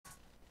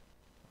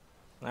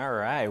All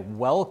right,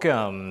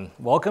 welcome.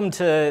 Welcome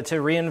to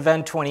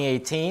reInvent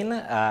 2018.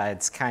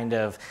 It's kind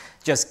of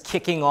just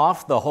kicking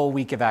off the whole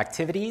week of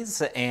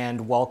activities,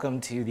 and welcome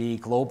to the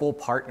Global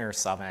Partner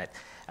Summit.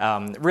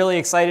 Really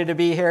excited to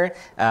be here.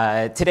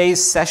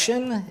 Today's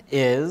session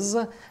is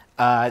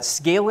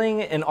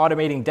scaling and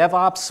automating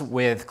DevOps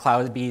with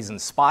CloudBees and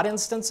Spot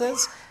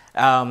instances.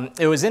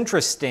 It was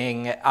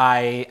interesting.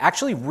 I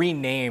actually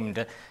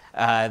renamed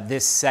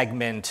this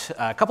segment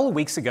a couple of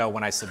weeks ago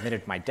when I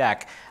submitted my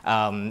deck.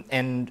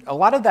 And a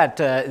lot of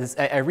that,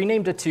 I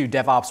renamed it to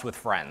DevOps with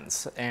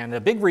Friends. And a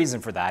big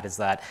reason for that is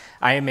that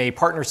I am a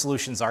partner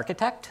solutions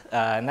architect.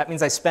 And that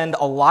means I spend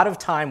a lot of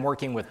time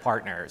working with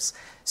partners.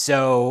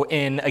 So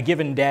in a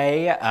given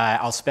day,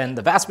 I'll spend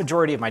the vast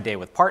majority of my day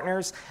with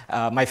partners.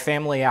 My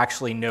family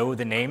actually know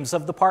the names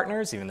of the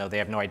partners, even though they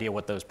have no idea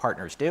what those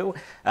partners do.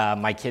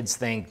 My kids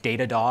think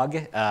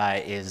Datadog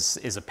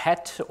is a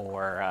pet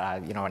or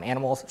an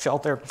animal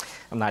shelter.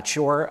 I'm not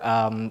sure.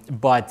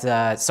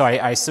 So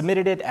I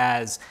submitted it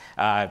as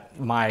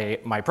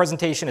my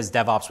presentation is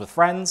DevOps with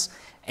Friends.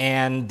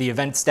 And the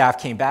event staff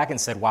came back and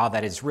said, wow,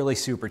 that is really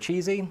super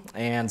cheesy.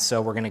 And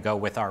so we're going to go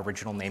with our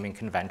original naming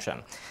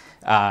convention.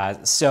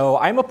 So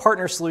I'm a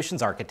partner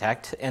solutions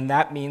architect, and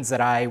that means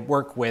that I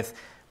work with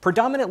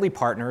predominantly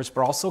partners,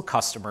 but also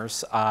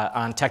customers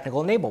on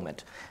technical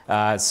enablement.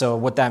 So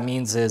what that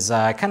means is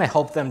kind of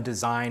help them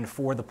design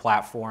for the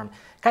platform,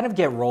 kind of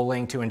get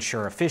rolling to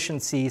ensure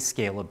efficiency,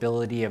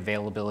 scalability,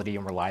 availability,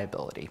 and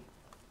reliability.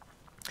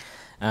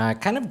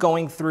 Kind of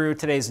going through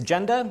today's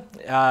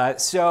agenda.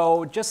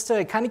 So just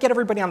to kind of get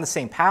everybody on the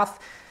same path,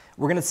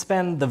 we're going to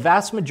spend the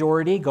vast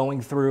majority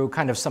going through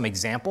kind of some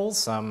examples,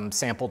 some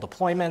sample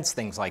deployments,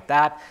 things like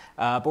that.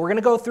 But we're going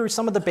to go through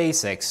some of the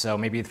basics. So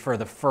maybe for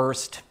the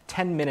first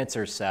 10 minutes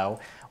or so,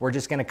 we're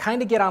just going to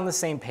kind of get on the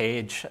same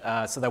page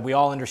so that we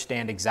all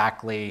understand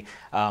exactly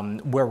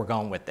where we're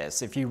going with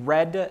this. If you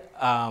read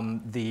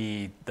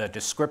the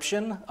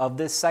description of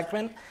this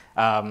segment,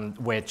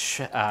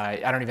 which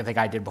I don't even think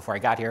I did before I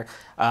got here,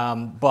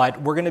 but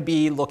we're going to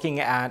be looking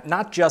at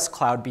not just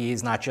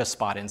CloudBees, not just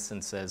Spot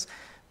instances,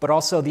 but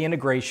also the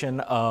integration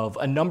of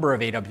a number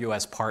of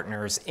AWS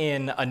partners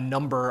in a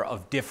number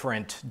of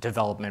different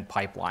development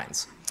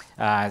pipelines.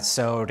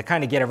 So to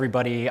kind of get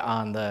everybody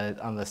on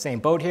the same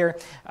boat here,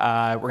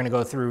 we're going to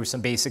go through some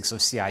basics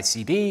of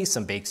CI/CD,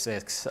 some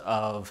basics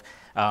of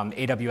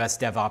AWS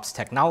DevOps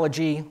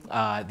technology,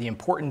 the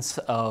importance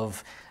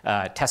of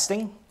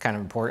testing, kind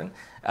of important,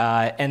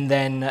 and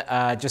then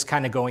just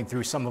kind of going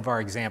through some of our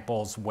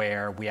examples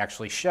where we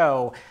actually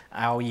show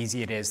how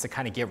easy it is to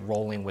kind of get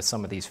rolling with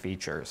some of these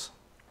features.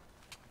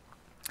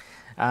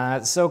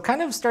 So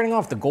kind of starting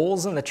off the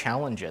goals and the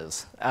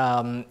challenges.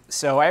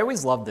 So I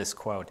always love this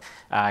quote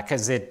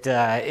because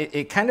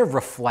it kind of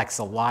reflects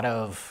a lot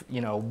of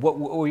what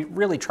we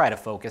really try to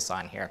focus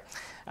on here.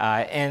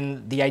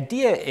 And the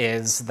idea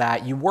is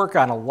that you work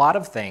on a lot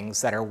of things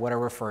that are what are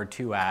referred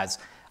to as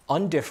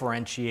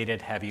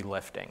undifferentiated heavy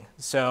lifting.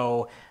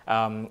 So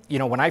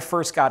when I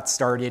first got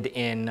started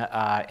in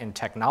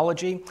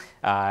technology,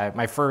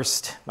 my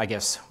first, I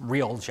guess,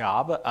 real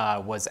job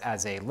was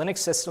as a Linux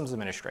systems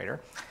administrator.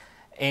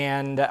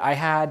 And I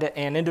had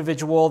an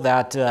individual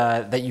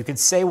that you could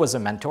say was a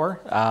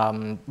mentor.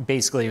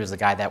 Basically, he was the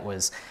guy that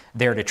was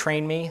there to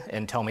train me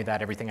and tell me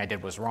that everything I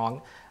did was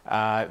wrong.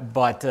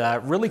 But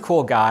really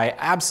cool guy,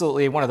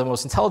 absolutely one of the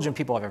most intelligent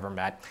people I've ever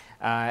met.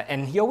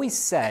 And he always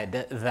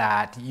said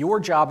that your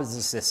job as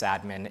a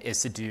sysadmin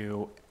is to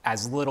do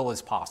as little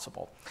as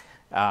possible.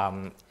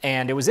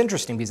 And it was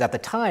interesting because at the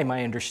time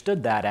I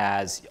understood that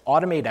as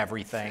automate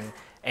everything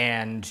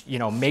and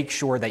make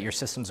sure that your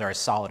systems are as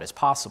solid as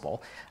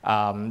possible,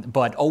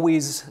 but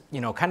always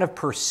kind of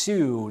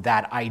pursue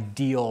that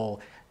ideal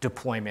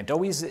deployment,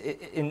 always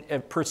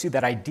pursue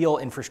that ideal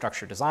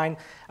infrastructure design.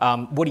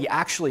 What he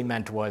actually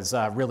meant was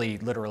really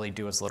literally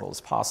do as little as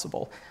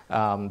possible.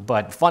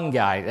 But fun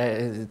guy,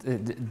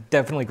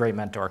 definitely great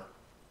mentor.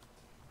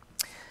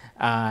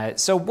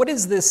 So what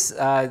is this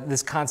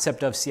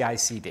concept of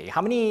CI/CD?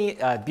 How many,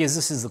 because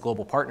this is the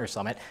Global Partner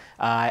Summit,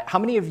 how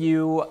many of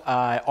you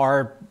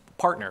are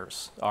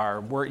partners,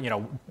 are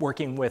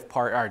working with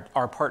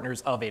are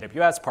partners of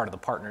AWS, part of the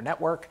partner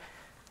network?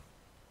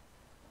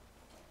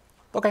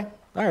 Okay,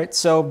 all right,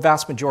 so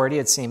vast majority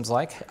it seems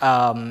like.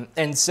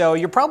 And so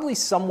you're probably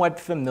somewhat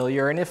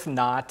familiar, and if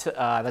not,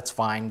 that's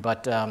fine.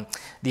 But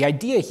the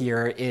idea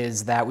here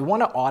is that we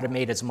want to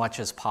automate as much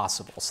as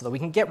possible so that we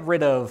can get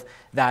rid of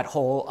that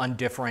whole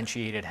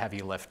undifferentiated heavy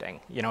lifting.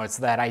 It's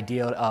that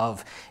idea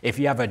of if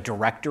you have a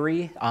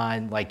directory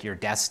on like your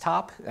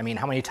desktop, I mean,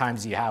 how many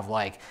times do you have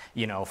like,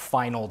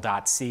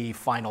 final.c,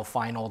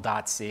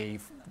 final.c,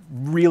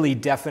 really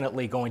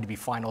definitely going to be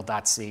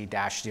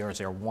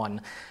final.c-001.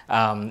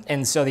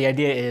 And so the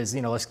idea is,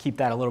 let's keep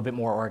that a little bit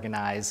more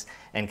organized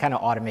and kind of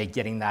automate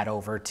getting that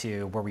over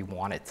to where we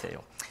want it to.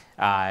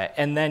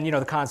 And then,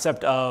 the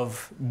concept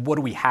of what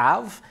do we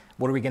have?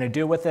 What are we going to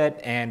do with it?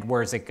 And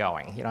where is it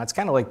going? It's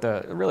kind of like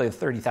really a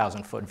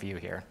 30,000 foot view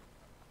here.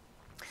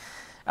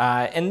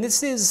 And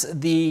this is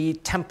the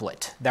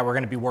template that we're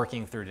going to be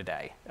working through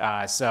today.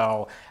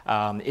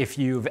 If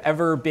you've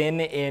ever been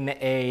in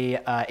a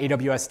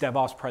AWS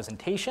DevOps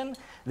presentation,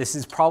 this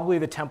is probably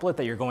the template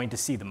that you're going to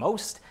see the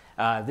most.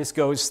 This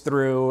goes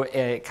through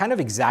kind of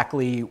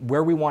exactly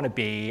where we want to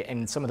be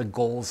and some of the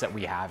goals that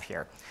we have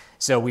here.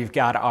 So we've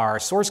got our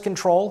source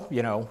control,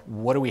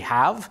 what do we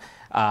have?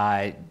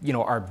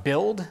 Our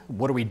build,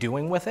 what are we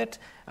doing with it?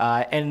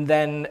 And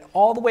then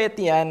all the way at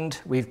the end,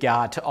 we've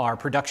got our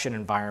production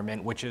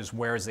environment, which is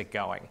where is it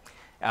going?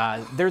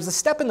 There's a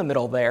step in the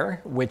middle there,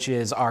 which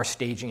is our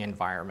staging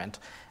environment.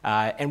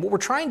 And what we're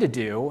trying to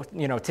do,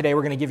 today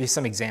we're going to give you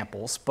some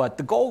examples, but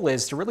the goal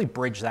is to really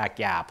bridge that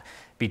gap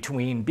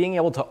between being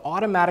able to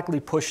automatically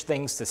push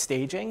things to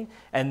staging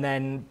and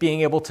then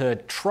being able to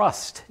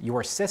trust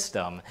your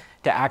system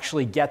to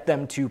actually get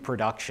them to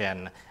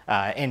production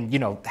and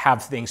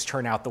have things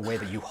turn out the way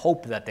that you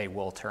hope that they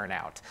will turn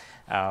out.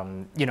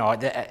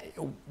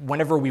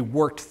 Whenever we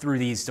worked through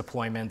these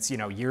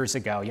deployments, years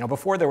ago,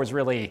 before there was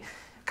really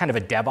kind of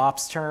a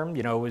DevOps term,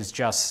 it was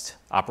just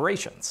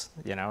operations.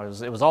 It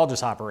was all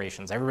just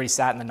operations. Everybody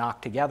sat in the NOC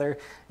together.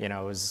 It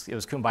was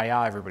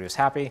kumbaya. Everybody was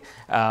happy.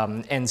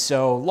 And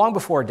so long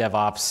before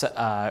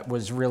DevOps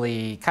was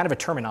really kind of a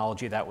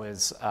terminology that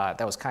was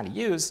kind of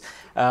used,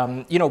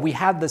 we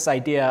had this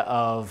idea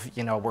of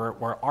we're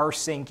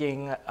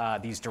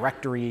rsyncing these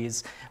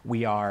directories.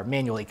 We are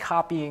manually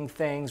copying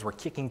things. We're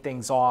kicking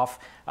things off.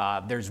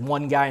 There's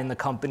one guy in the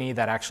company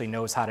that actually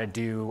knows how to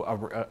do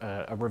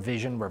a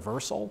revision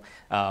reversal.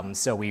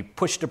 So we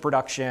push to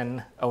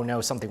production. Oh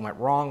no, something went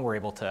wrong. We're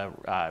able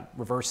to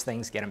reverse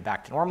things, get them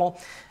back to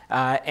normal.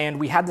 And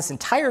we had this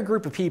entire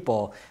group of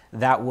people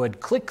that would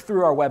click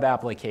through our web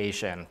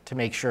application to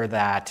make sure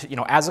that,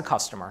 as a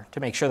customer, to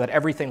make sure that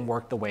everything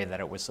worked the way that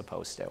it was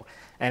supposed to.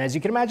 And as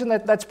you can imagine,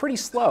 that's pretty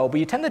slow, but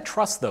you tend to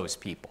trust those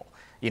people.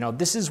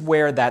 This is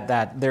where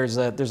there's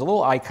a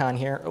little icon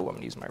here. Oh, I'm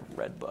gonna use my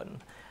red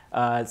button.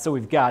 So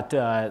we've got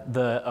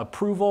the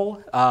approval,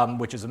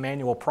 which is a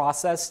manual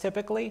process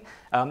typically.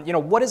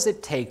 What does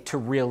it take to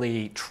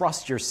really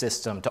trust your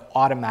system to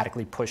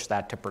automatically push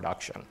that to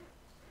production?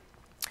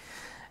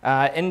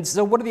 And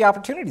so what are the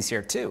opportunities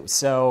here too?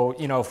 So,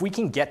 if we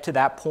can get to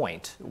that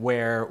point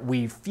where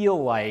we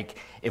feel like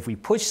if we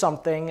push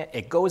something,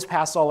 it goes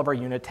past all of our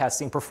unit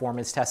testing,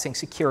 performance testing,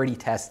 security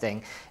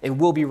testing, it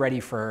will be ready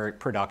for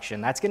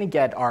production. That's going to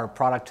get our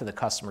product to the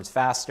customers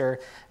faster.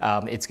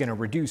 It's going to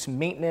reduce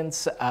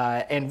maintenance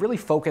and really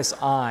focus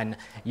on,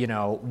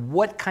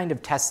 what kind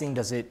of testing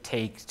does it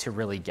take to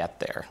really get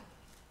there?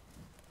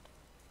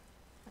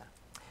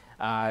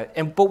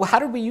 But how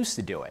did we used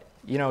to do it?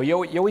 You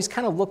always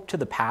kind of look to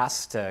the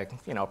past to,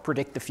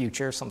 predict the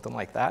future, something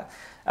like that.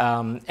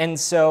 And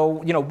so,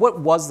 what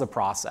was the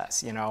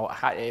process?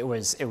 It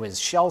was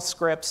shell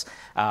scripts.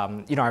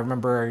 I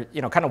remember,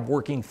 kind of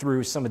working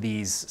through some of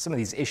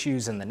these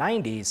issues in the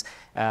 90s.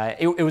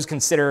 It was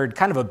considered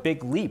kind of a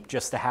big leap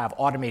just to have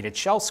automated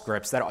shell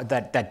scripts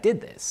that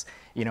did this.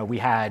 We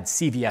had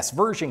CVS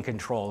version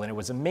control, and it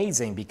was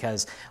amazing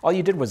because all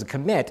you did was a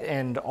commit,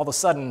 and all of a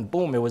sudden,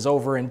 boom, it was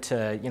over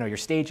into your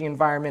staging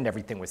environment.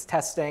 Everything was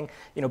testing.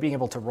 Being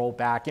able to roll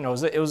back. It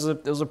was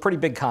a pretty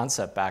big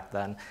concept back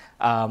then.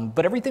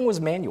 But everything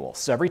was manual.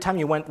 So every time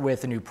you went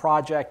with a new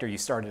project or you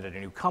started at a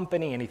new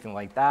company, anything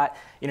like that,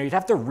 you'd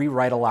have to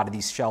rewrite a lot of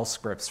these shell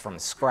scripts from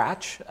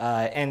scratch.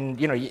 And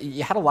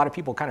you had a lot of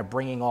people kind of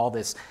bringing all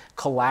this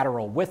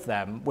collateral with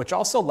them, which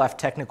also left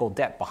technical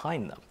debt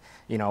behind them.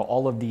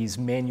 All of these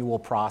manual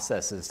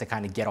processes to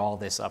kind of get all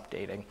this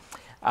updating.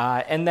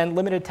 And then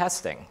limited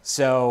testing.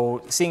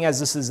 So seeing as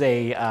this is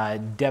a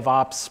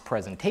DevOps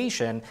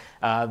presentation,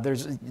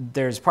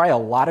 there's probably a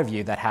lot of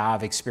you that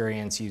have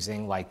experience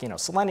using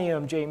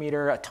Selenium,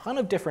 JMeter, a ton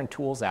of different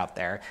tools out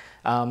there.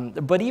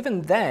 But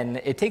even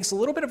then, it takes a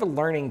little bit of a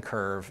learning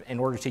curve in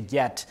order to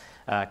get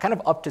kind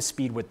of up to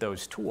speed with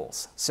those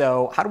tools.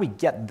 So how do we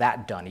get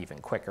that done even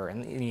quicker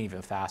and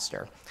even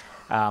faster?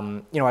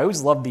 I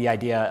always loved the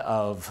idea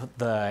of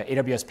the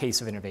AWS pace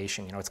of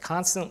innovation. It's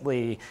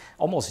constantly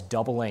almost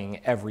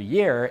doubling every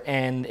year,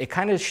 and it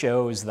kind of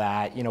shows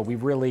that we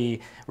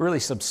really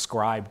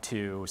subscribe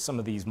to some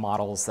of these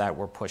models that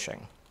we're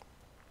pushing.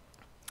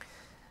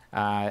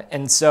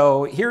 And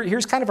so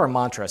here's kind of our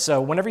mantra.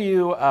 So whenever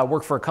you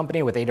work for a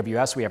company with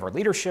AWS, we have our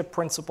leadership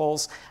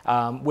principles.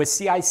 With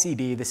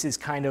CI/CD, this is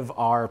kind of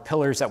our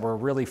pillars that we're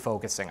really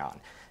focusing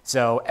on.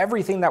 So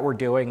everything that we're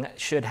doing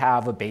should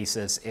have a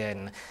basis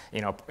in,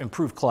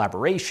 improved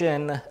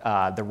collaboration,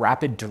 the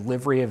rapid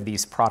delivery of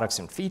these products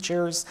and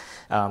features,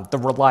 the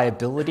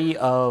reliability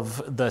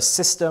of the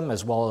system,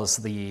 as well as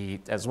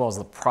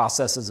the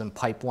processes and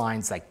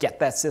pipelines that get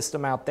that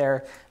system out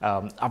there.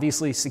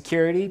 Obviously,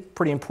 security,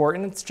 pretty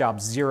important. It's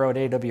job zero at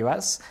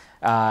AWS.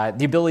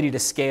 The ability to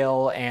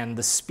scale and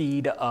the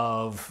speed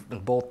of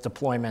both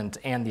deployment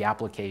and the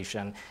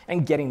application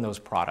and getting those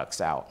products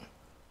out.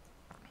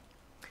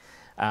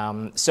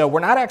 So we're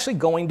not actually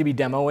going to be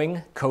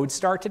demoing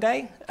CodeStar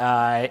today.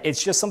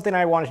 It's just something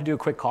I wanted to do a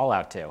quick call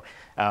out to.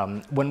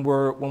 When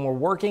we're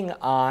working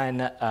on,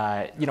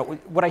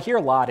 what I hear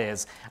a lot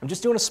is, I'm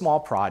just doing a small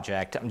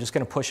project, I'm just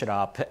going to push it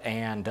up,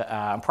 and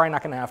I'm probably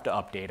not going to have to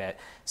update it.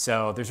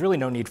 So there's really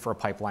no need for a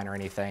pipeline or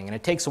anything, and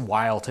it takes a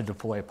while to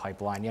deploy a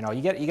pipeline.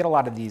 You get a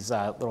lot of these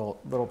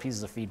little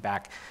pieces of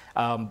feedback,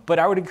 but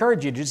I would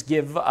encourage you to just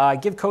give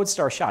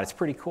CodeStar a shot. It's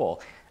pretty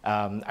cool.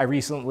 I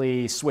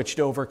recently switched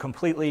over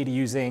completely to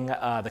using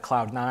the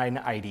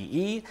Cloud9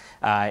 IDE.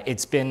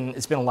 It's been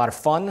a lot of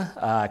fun.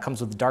 It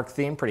comes with a dark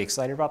theme. Pretty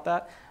excited about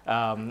that.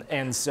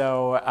 And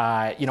so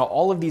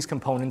all of these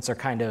components are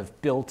kind of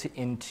built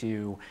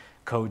into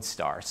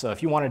CodeStar. So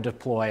if you want to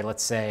deploy,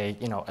 let's say,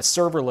 a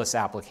serverless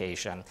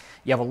application,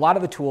 you have a lot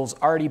of the tools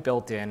already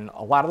built in,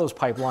 a lot of those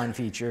pipeline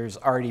features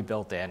already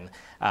built in.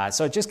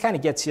 So it just kind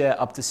of gets you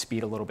up to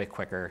speed a little bit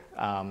quicker.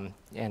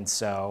 And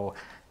so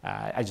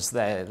I just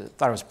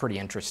thought it was pretty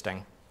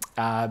interesting.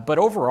 But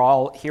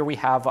overall, here we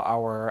have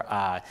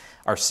our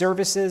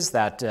services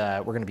that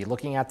we're going to be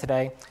looking at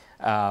today.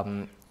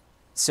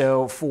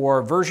 So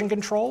for version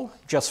control,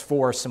 just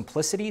for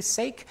simplicity's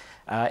sake,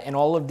 in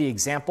all of the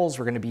examples,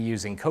 we're going to be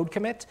using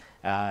CodeCommit.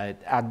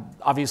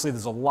 Obviously,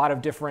 there's a lot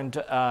of different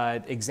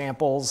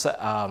examples.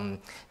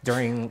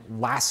 During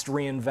last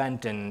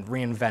reInvent and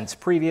reInvents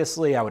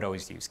previously, I would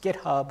always use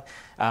GitHub.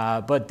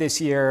 But this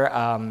year,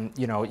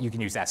 you can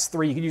use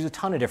S3. You can use a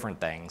ton of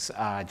different things.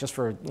 Just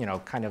for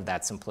kind of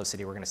that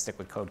simplicity, we're going to stick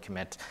with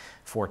CodeCommit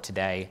for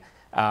today.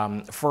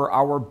 For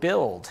our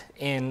build,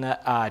 in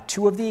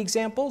 2 of the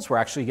examples, we're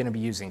actually going to be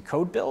using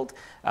CodeBuild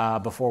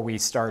before we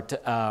start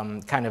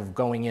kind of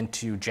going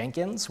into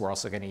Jenkins. We're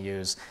also going to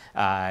use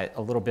a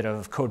little bit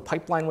of code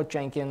pipeline with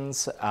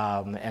Jenkins,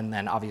 and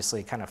then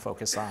obviously kind of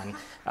focus on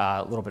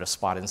a little bit of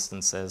Spot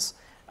instances.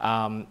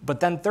 But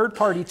then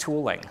third-party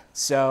tooling.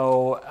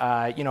 So,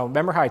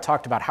 remember how I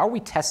talked about how are we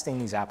testing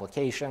these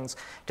applications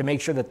to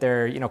make sure that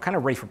they're, kind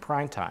of ready for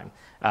prime time?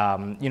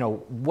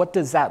 What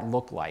does that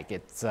look like?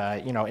 It's,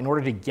 in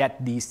order to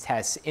get these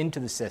tests into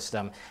the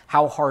system,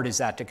 how hard is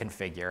that to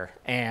configure?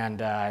 And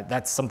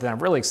that's something I'm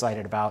really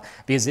excited about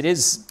because it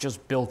is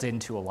just built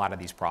into a lot of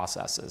these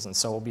processes. And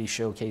so we'll be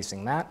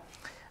showcasing that.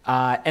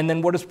 And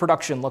then what does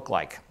production look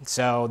like?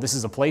 So this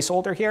is a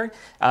placeholder here.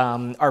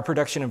 Our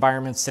production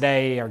environments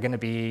today are going to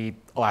be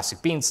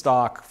Elastic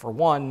Beanstalk for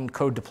one,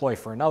 Code Deploy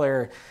for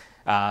another,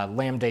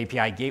 Lambda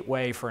API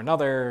Gateway for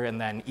another, and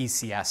then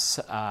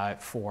ECS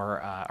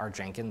for our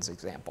Jenkins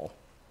example.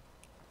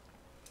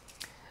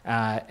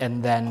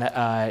 And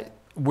then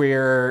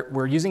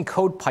we're using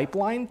Code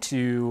Pipeline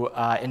to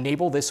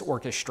enable this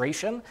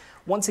orchestration.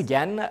 Once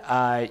again,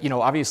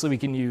 obviously we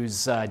can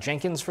use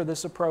Jenkins for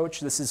this approach.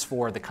 This is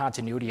for the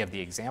continuity of the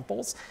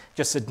examples,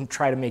 just to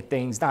try to make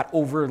things not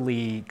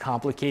overly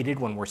complicated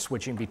when we're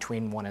switching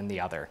between one and the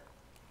other.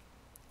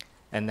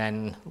 And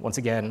then, once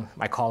again,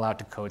 my call out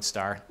to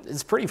CodeStar.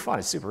 It's pretty fun.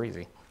 It's super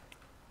easy.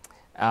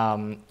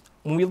 When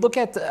we look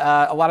at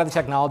a lot of the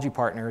technology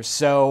partners,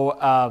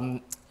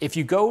 so if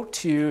you Google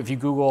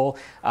AWS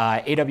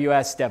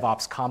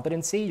DevOps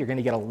competency, you're going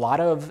to get a lot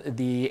of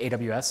the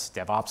AWS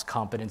DevOps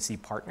competency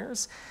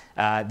partners.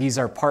 These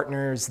are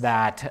partners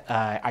that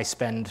I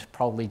spend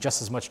probably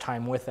just as much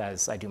time with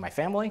as I do my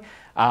family.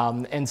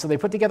 And so they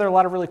put together a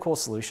lot of really cool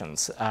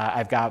solutions.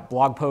 I've got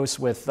blog posts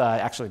with,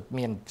 actually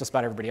me and just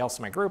about everybody else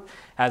in my group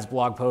has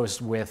blog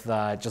posts with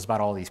just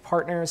about all these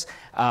partners.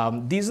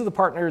 These are the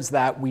partners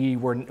that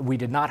we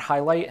did not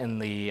highlight in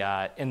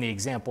the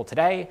example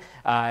today,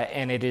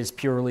 and it is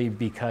purely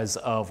because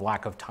of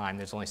lack of time.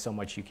 There's only so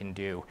much you can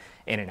do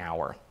in an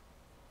hour.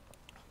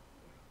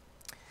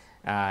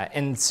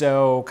 And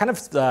so kind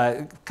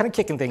of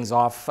kicking things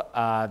off,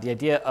 the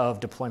idea of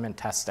deployment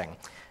testing.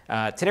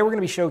 Today we're going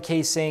to be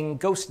showcasing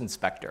Ghost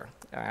Inspector.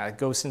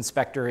 Ghost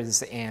Inspector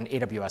is an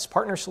AWS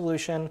partner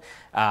solution.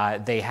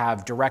 They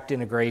have direct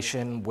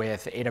integration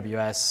with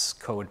AWS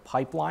Code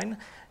Pipeline.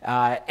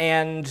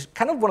 And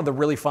kind of one of the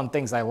really fun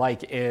things I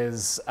like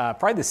is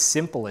probably the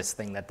simplest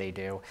thing that they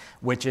do,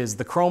 which is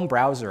the Chrome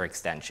browser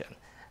extension.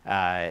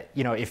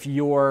 If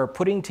you're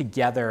putting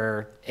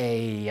together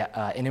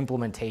an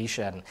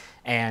implementation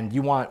and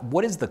you want,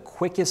 what is the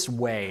quickest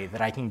way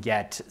that I can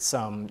get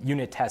some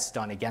unit tests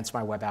done against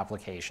my web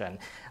application?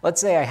 Let's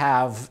say I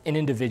have an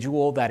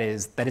individual that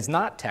is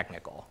not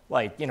technical.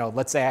 Like,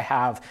 let's say I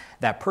have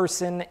that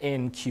person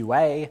in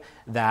QA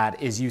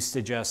that is used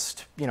to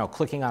just,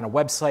 clicking on a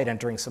website,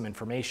 entering some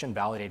information,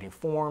 validating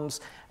forms,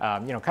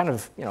 the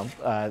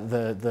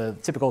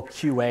typical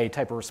QA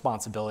type of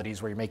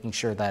responsibilities where you're making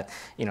sure that,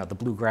 the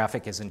blue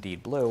graphic is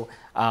indeed blue.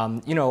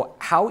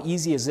 How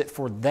easy is it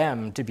for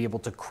them to be able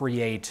to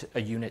create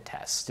a unit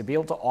test, to be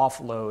able to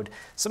offload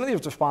some of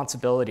these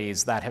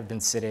responsibilities that have been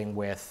sitting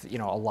with, a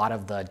lot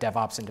of the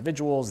DevOps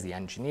individuals, the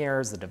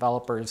engineers, the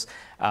developers.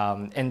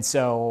 And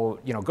so,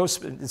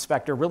 Ghost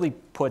Inspector really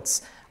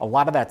puts a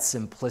lot of that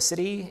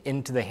simplicity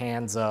into the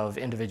hands of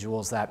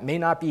individuals that may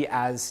not be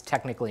as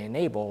technically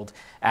enabled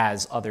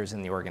as others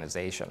in the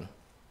organization.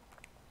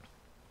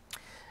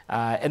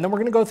 And then we're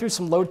going to go through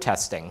some load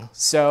testing.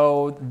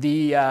 So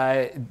the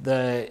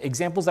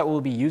examples that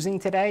we'll be using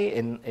today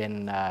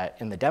in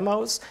the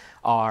demos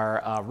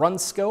are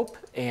RunScope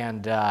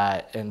and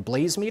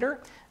BlazeMeter.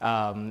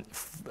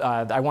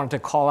 I wanted to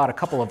call out a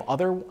couple of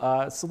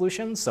other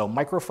solutions. So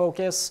Micro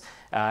Focus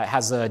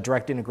has a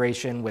direct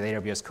integration with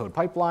AWS Code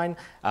Pipeline.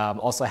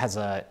 Also has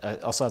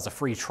a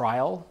free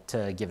trial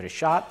to give it a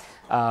shot.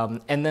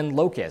 And then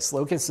Locus.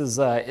 Locus is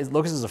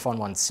a fun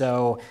one.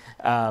 So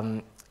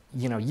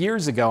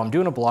years ago, I'm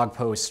doing a blog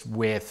post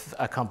with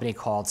a company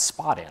called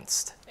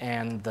Spotinst.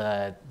 And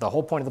the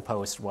whole point of the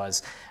post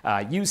was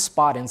use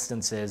Spot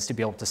instances to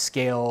be able to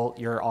scale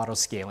your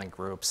auto-scaling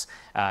groups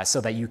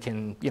so that you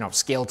can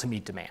scale to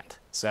meet demand.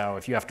 So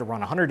if you have to run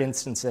 100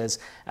 instances,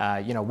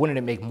 wouldn't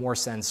it make more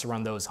sense to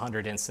run those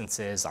 100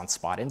 instances on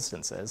Spot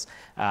instances?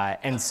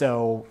 And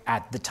so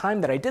at the time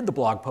that I did the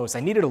blog post,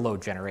 I needed a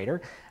load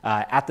generator.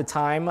 At the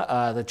time,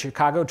 the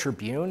Chicago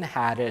Tribune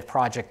had a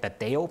project that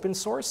they open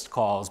sourced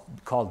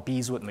called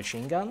Bees with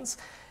Machine Guns.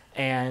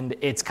 And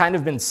it's kind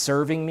of been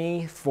serving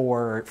me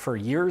for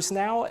years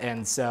now,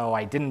 and so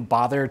I didn't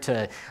bother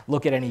to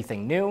look at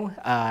anything new.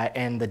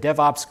 And the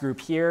DevOps group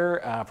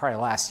here, probably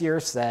last year,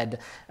 said,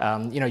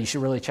 you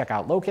should really check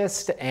out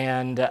Locust,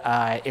 and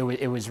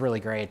it was really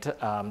great.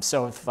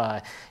 So if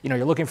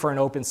you're looking for an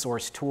open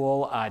source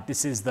tool,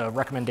 this is the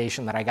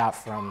recommendation that I got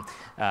from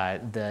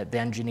the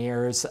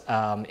engineers.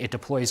 It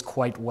deploys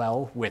quite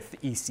well with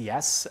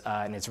ECS,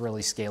 and it's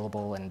really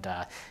scalable, and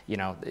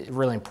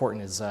really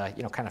important is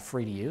kind of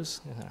free to use. So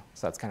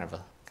that's kind of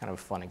a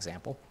fun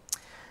example.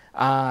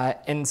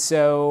 And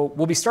so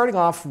we'll be starting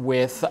off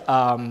with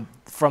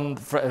from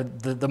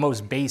the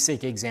most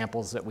basic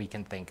examples that we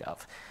can think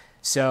of.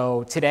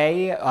 So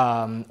today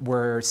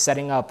we're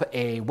setting up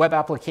a web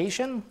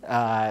application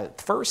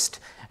first,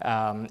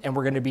 and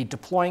we're going to be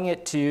deploying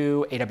it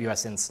to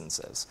AWS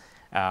instances.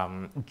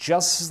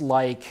 Just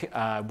like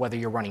whether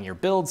you're running your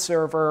build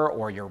server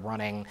or you're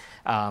running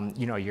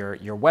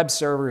your web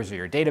servers or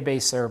your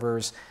database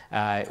servers,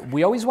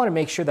 we always want to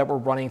make sure that we're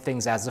running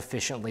things as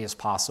efficiently as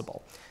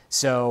possible.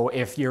 So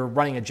if you're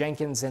running a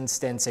Jenkins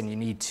instance and you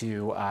need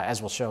to,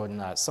 as we'll show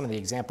in some of the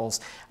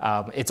examples,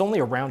 it's only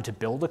around to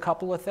build a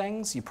couple of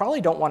things. You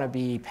probably don't want to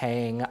be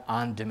paying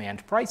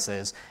on-demand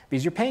prices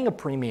because you're paying a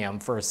premium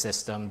for a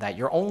system that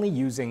you're only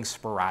using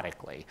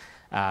sporadically.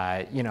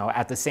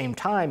 At the same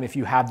time, if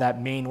you have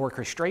that main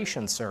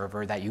orchestration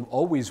server that you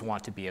always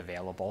want to be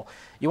available,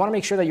 you want to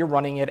make sure that you're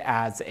running it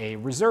as a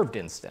reserved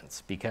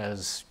instance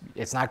because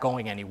it's not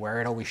going anywhere.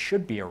 It always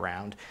should be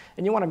around,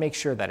 and you want to make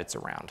sure that it's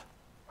around.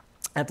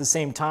 At the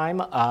same time,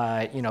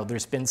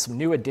 there's been some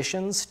new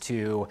additions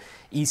to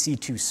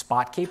EC2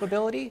 Spot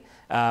capability.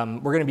 We're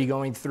going to be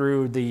going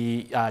through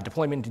the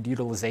deployment and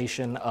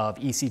utilization of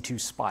EC2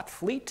 Spot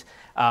Fleet,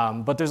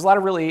 but there's a lot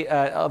of really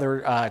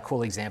other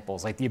cool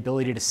examples, like the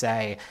ability to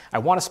say, I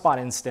want a Spot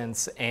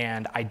instance,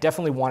 and I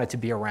definitely want it to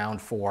be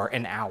around for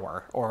an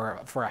hour or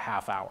for a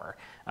half hour,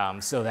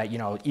 so that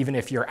even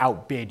if you're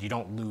outbid, you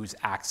don't lose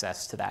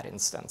access to that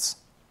instance.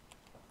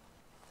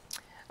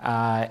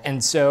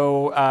 And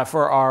so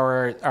for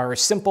our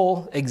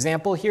simple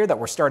example here that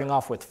we're starting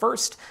off with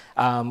first,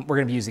 we're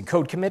going to be using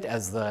code commit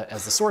as the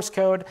source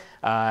code.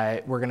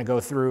 We're going to go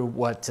through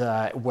what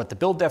the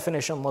build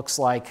definition looks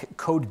like.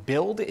 Code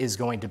build is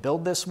going to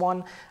build this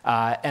one.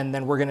 And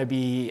then we're going to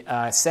be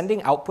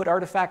sending output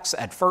artifacts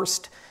at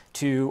first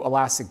to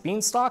Elastic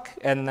Beanstalk,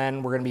 and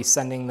then we're going to be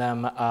sending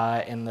them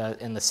in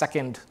the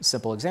second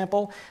simple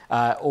example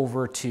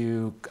over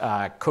to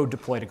code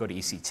deploy to go to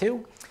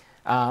EC2.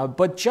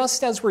 But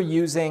just as we're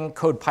using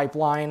code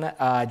pipeline,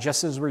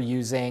 just as we're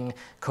using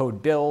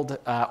code build,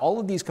 all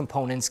of these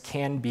components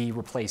can be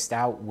replaced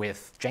out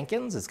with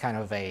Jenkins. It's kind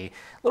of a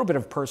little bit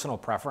of personal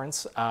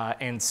preference.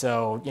 And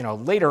so,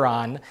 later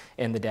on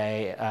in the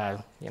day,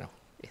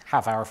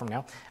 half hour from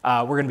now,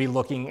 we're going to be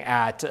looking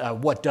at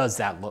what does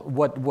that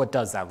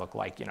look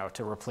like,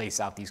 to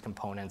replace out these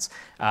components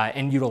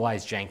and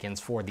utilize Jenkins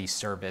for these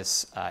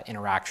service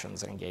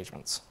interactions and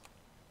engagements.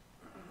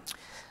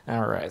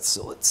 All right,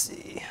 so let's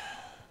see.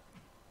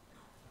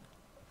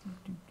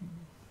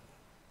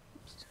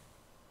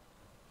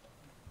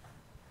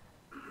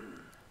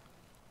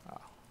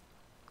 Oh.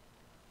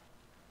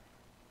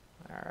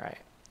 All right,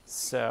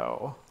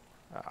 so,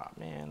 oh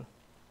man.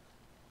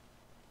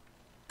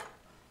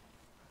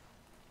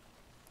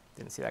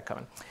 Didn't see that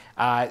coming.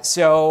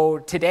 So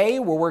today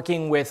we're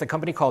working with a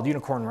company called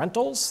Unicorn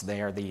Rentals. They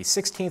are the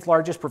 16th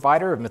largest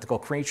provider of mythical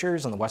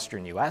creatures in the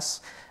Western US.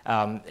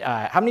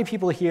 How many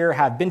people here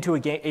have been to a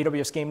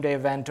AWS Game Day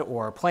event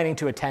or planning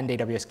to attend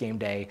AWS Game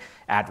Day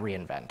at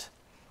reInvent?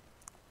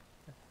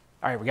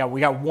 All right,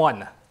 we got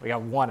one. We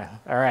got one.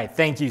 All right,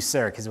 thank you,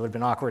 sir, because it would have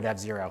been awkward to have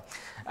zero.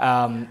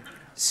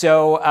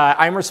 So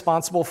I'm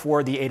responsible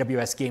for the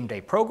AWS Game Day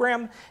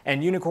program,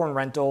 and Unicorn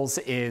Rentals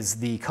is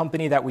the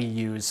company that we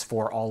use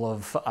for all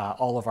of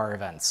our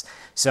events.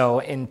 So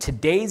in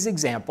today's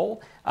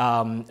example,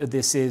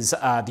 this is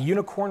the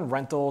Unicorn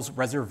Rentals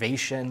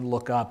reservation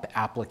lookup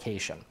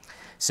application.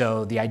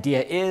 So the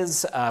idea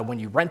is when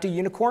you rent a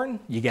Unicorn,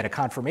 you get a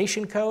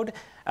confirmation code.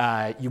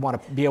 You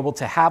want to be able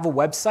to have a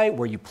website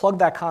where you plug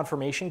that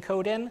confirmation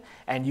code in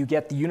and you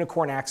get the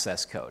Unicorn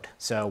access code.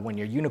 So when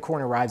your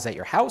Unicorn arrives at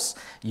your house,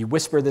 you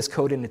whisper this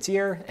code in its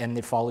ear and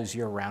it follows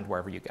you around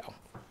wherever you go.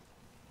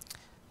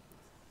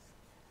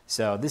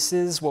 So this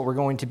is what we're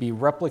going to be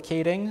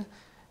replicating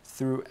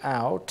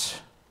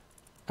throughout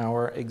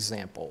our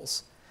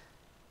examples.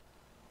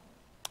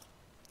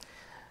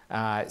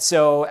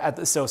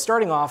 So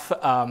starting off,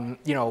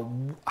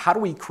 how do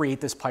we create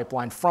this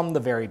pipeline from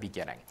the very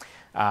beginning?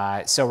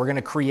 So we're going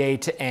to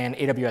create an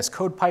AWS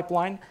code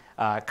pipeline.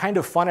 Kind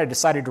of fun, I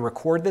decided to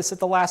record this at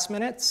the last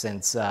minute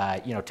since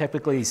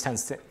typically these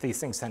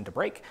things tend to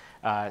break.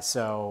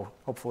 So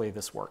hopefully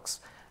this works.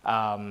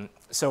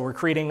 So we're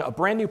creating a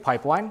brand new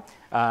pipeline.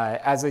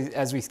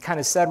 As we kind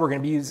of said, we're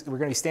going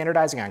to be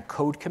standardizing on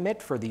code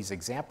commit for these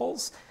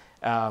examples.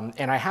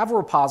 And I have a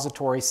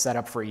repository set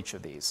up for each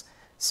of these.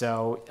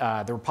 So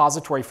the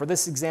repository for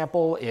this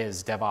example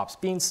is DevOps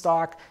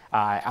Beanstalk.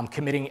 I'm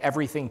committing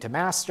everything to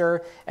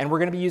master, and we're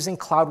going to be using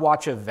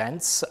CloudWatch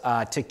events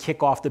to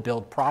kick off the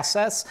build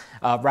process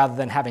rather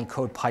than having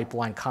code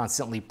pipeline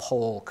constantly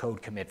pull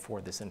code commit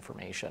for this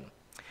information.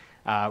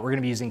 We're going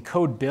to be using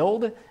code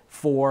build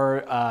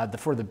for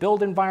the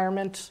build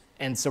environment,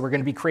 and so we're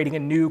going to be creating a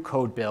new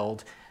code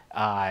build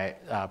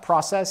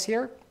process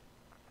here.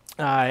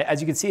 As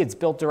you can see, it's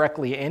built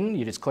directly in.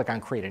 You just click on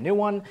create a new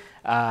one.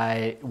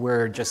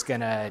 We're just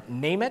going to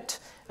name it.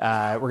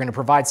 We're going to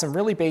provide some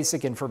really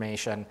basic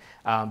information,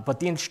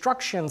 but the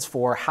instructions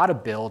for how to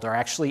build are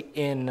actually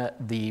in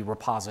the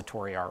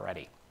repository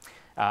already.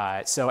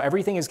 So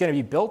everything is going to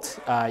be built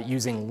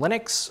using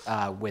Linux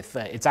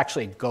it's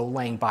actually a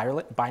Golang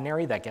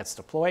binary that gets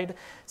deployed.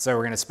 So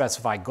we're going to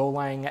specify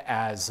Golang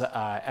as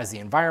the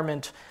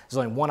environment. There's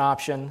only one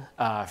option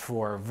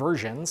for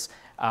versions.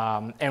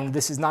 And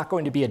this is not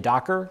going to be a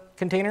Docker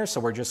container, so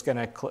we're just going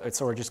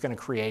to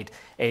create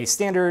a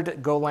standard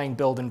Golang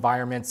build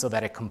environment so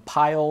that it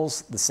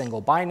compiles the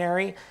single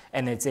binary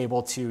and it's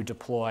able to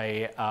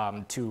deploy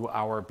to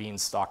our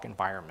Beanstalk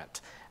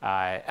environment.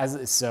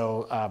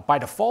 By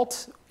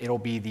default, it'll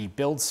be the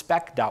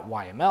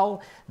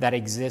buildspec.yml that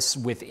exists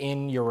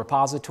within your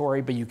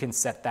repository, but you can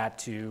set that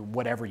to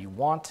whatever you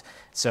want.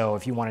 So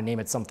if you want to name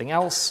it something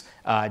else,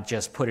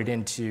 just put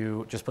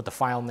the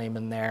file name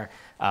in there.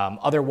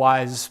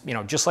 Otherwise,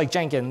 just like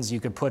Jenkins, you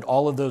could put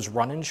all of those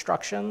run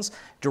instructions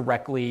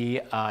directly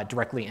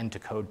into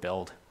code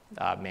build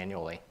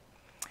manually.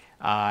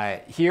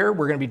 Here,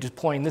 we're going to be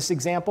deploying this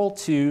example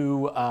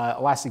to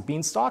Elastic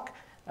Beanstalk.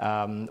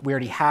 We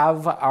already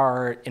have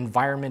our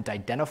environment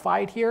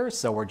identified here,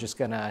 so we're just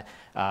going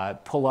to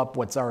pull up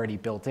what's already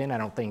built in. I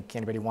don't think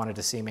anybody wanted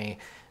to see me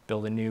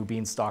build a new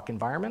Beanstalk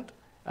environment.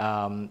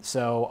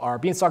 So our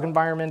Beanstalk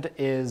environment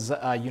is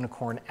a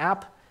Unicorn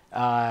app,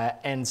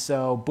 and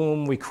so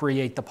boom, we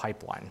create the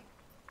pipeline.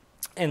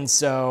 And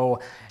so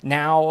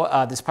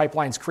now this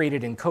pipeline is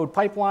created in Code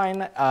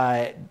Pipeline.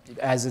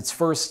 As its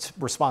first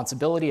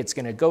responsibility, it's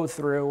going to go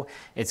through,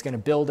 it's going to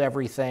build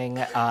everything,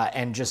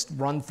 and just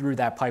run through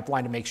that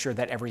pipeline to make sure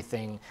that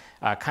everything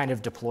kind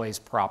of deploys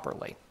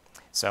properly.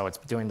 So it's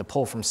doing the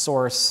pull from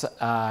source.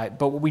 But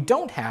what we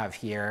don't have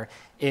here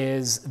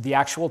is the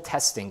actual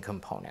testing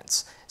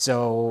components.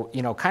 So,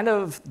 kind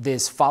of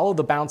this follow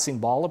the bouncing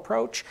ball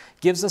approach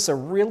gives us a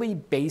really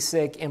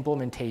basic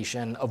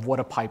implementation of what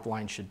a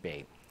pipeline should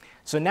be.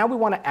 So now we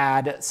want to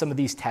add some of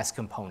these test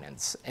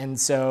components. And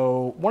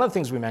so one of the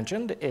things we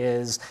mentioned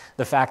is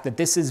the fact that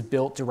this is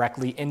built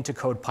directly into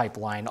Code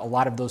Pipeline, a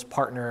lot of those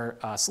partner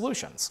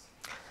solutions.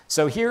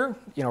 So here,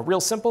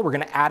 real simple, we're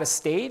going to add a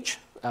stage.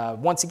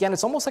 Once again,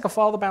 it's almost like a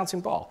follow the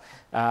bouncing ball.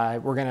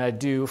 We're going to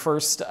do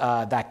first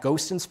that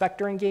Ghost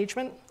Inspector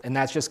engagement, and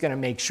that's just going to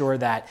make sure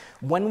that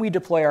when we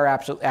deploy our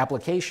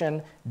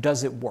application,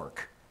 does it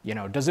work?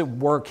 Does it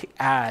work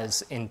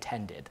as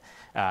intended?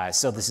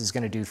 So this is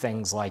going to do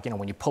things like,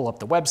 when you pull up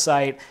the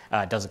website,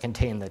 does it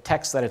contain the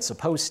text that it's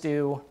supposed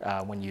to?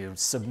 When you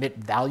submit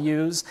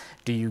values,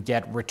 do you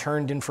get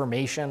returned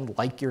information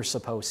like you're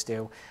supposed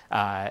to?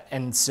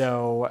 And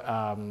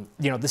so,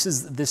 this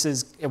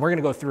is, and we're going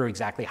to go through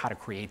exactly how to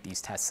create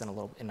these tests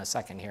in a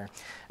second here.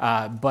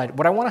 But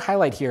what I want to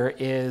highlight here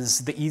is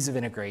the ease of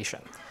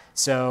integration.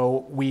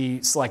 So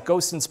we select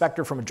Ghost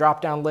Inspector from a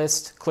drop-down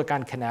list, click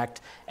on Connect,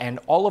 and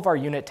all of our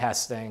unit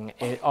testing,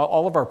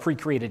 all of our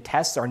pre-created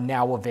tests are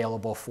now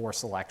available for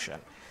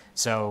selection.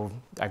 So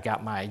I've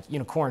got my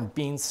Unicorn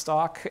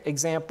Beanstalk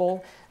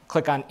example,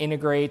 click on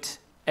Integrate,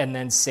 and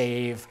then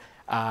Save,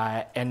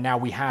 and now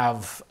we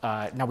have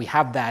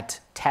that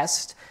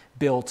test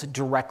built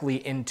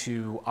directly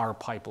into our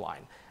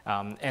pipeline.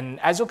 And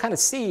as you'll kind of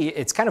see,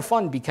 it's kind of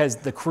fun because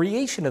the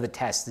creation of the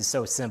test is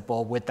so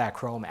simple with that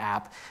Chrome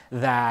app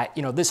that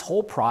this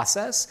whole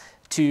process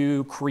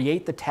to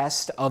create the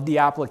test of the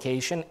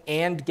application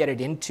and get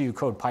it into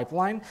Code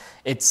Pipeline,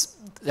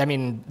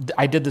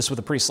 I did this with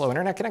a pretty slow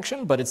internet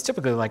connection, but it's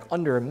typically like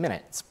under a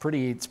minute. It's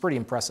pretty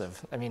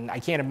impressive. I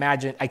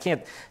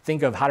can't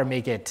think of how to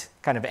make it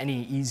kind of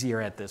any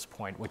easier at this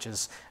point, which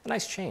is a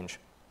nice change.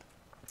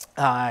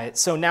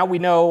 So now we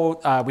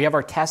know we have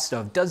our test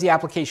of does the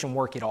application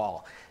work at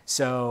all?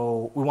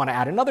 So we want to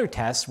add another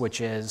test, which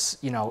is,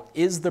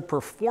 is the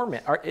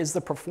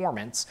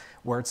performance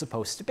where it's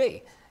supposed to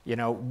be?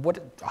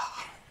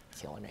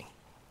 Killing me.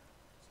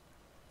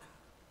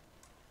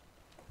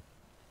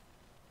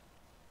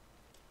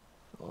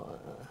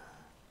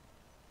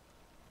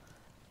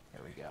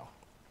 There we go.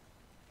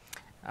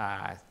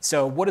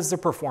 So what does the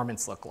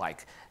performance look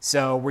like?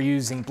 So we're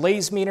using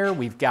BlazeMeter.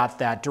 We've got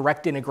that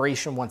direct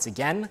integration once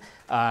again.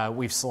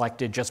 We've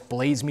selected just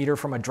BlazeMeter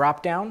from a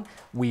dropdown.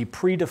 We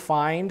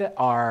predefined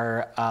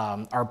our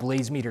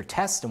BlazeMeter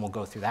test, and we'll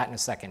go through that in a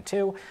second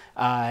too.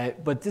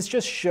 But this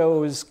just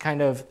shows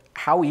kind of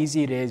how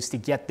easy it is to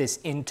get this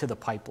into the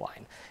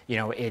pipeline.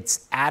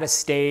 It's add a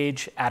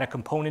stage, add a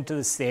component to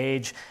the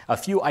stage, a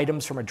few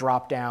items from a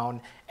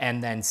dropdown,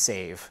 and then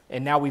save.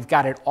 And now we've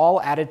got it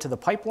all added to the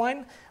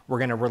pipeline. We're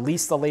going to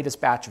release the latest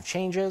batch of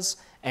changes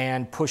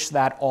and push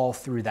that all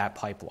through that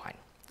pipeline.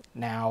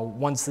 Now,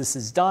 once this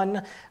is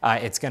done,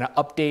 it's going to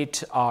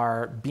update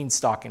our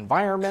Beanstalk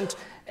environment,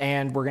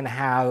 and we're going to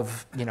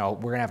have,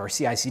 our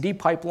CI/CD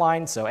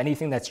pipeline. So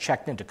anything that's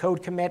checked into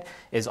code commit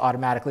is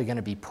automatically going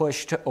to be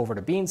pushed over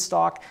to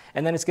Beanstalk,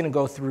 and then it's going to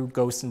go through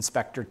Ghost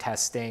Inspector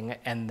testing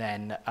and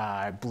then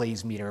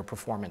BlazeMeter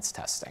performance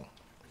testing.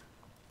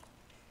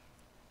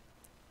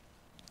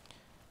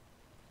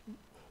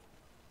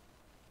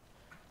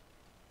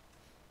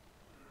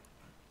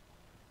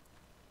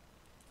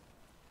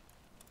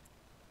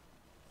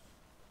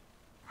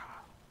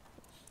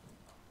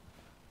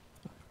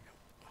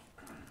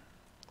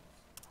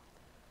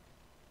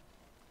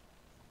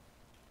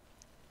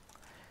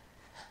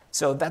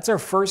 So that's our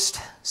first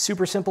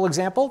super simple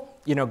example,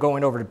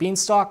 going over to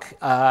Beanstalk.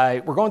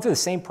 We're going through the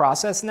same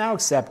process now,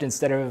 except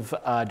instead of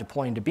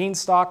deploying to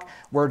Beanstalk,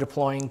 we're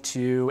deploying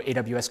to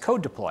AWS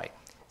Code Deploy.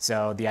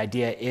 So the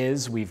idea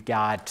is we've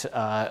got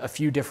a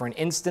few different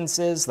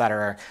instances that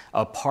are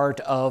a part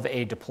of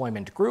a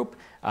deployment group.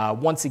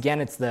 Once again,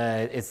 it's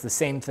the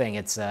same thing.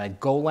 It's a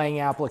Golang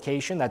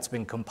application that's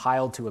been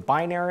compiled to a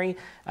binary.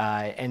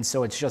 And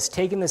so it's just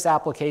taking this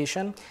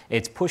application,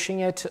 it's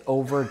pushing it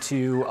over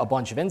to a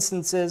bunch of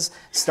instances,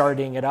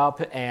 starting it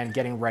up, and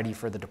getting ready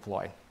for the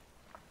deploy.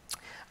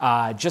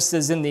 Just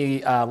as in the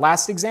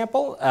last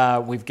example,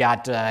 we've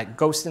got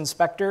Ghost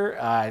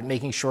Inspector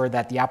making sure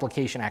that the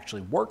application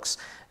actually works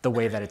the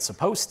way that it's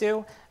supposed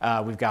to.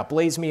 We've got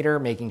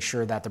BlazeMeter making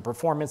sure that the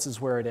performance is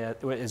where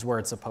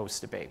it's supposed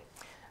to be.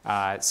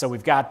 So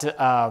we've got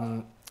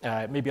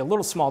maybe a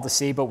little small to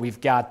see, but we've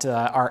got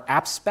our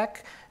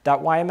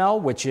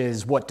appspec.yml, which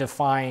is what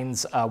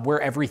defines how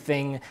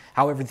everything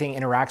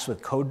interacts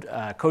with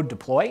code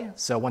deploy.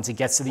 So once it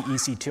gets to the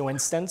EC2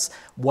 instance,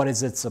 what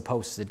is it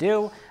supposed to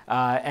do?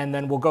 And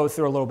then we'll go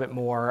through a little bit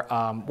more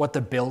what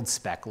the build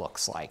spec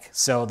looks like.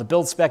 So the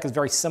build spec is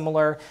very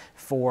similar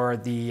for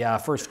the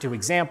first two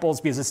examples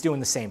because it's doing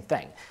the same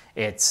thing.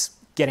 It's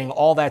getting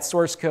all that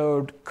source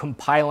code,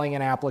 compiling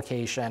an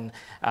application,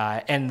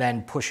 and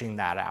then pushing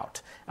that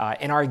out.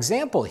 In our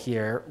example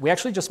here, we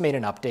actually just made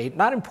an update,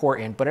 not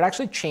important, but it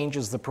actually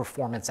changes the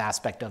performance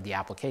aspect of the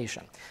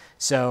application.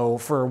 So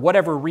for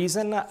whatever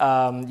reason,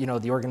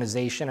 the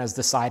organization has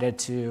decided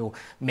to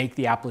make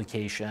the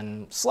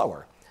application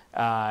slower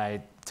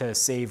to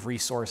save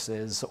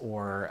resources,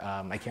 or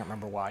I can't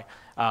remember why.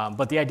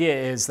 But the idea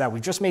is that we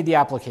just made the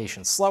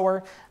application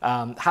slower.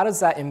 How does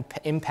that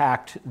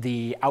impact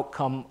the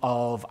outcome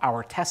of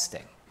our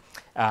testing?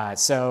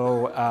 Everybody's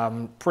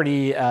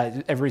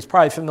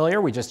probably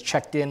familiar. We just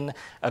checked in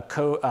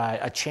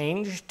a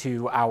change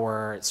to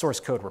our source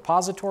code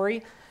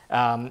repository,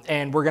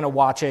 and we're going to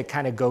watch it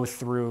kind of go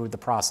through the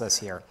process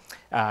here.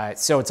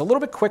 So it's a little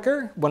bit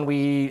quicker when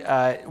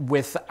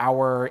with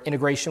our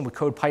integration with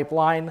Code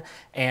Pipeline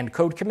and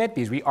Code Commit,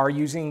 because we are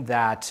using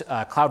that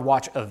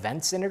CloudWatch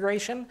events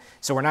integration.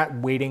 So we're not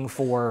waiting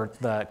for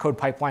the Code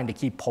Pipeline to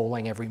keep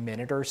polling every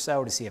minute or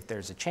so to see if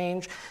there's a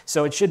change.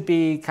 So it should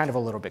be kind of a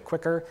little bit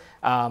quicker.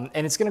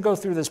 And it's going to go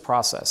through this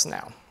process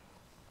now.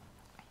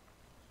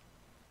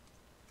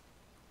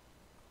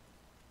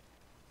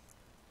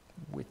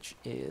 Which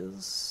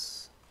is...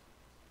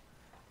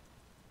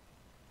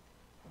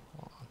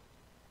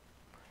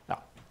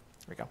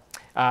 There we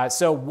go.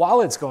 So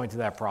while it's going through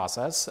that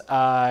process,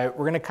 we're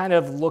going to kind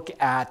of look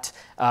at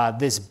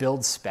this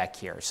build spec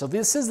here. So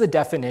this is the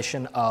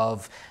definition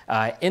of,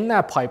 in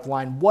that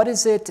pipeline, what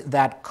is it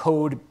that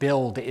code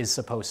build is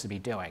supposed to be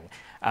doing?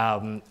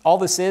 All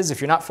this is, if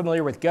you're not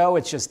familiar with Go,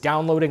 it's just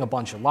downloading a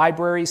bunch of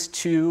libraries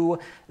to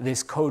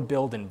this code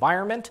build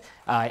environment.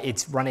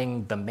 It's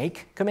running the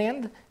make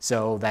command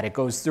so that it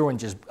goes through and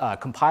just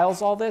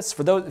compiles all this.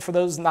 For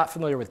those not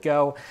familiar with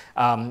Go,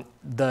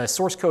 the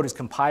source code is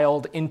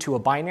compiled into a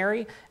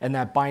binary, and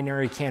that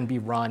binary can be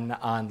run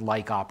on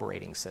like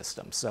operating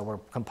systems. So we're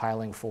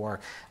compiling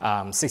for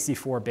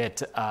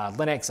 64-bit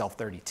Linux,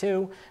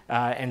 ELF32,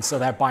 and so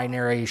that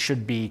binary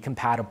should be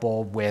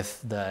compatible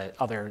with the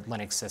other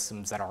Linux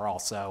systems that are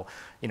also,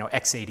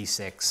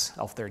 x86,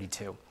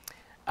 ELF32.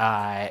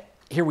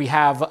 Here we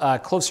have a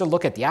closer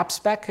look at the app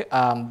spec.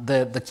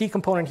 The key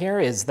component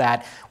here is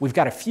that we've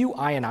got a few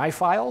INI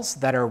files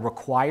that are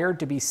required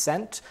to be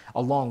sent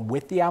along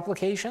with the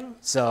application.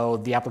 So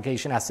the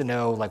application has to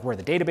know like where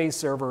the database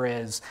server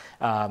is,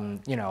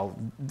 you know,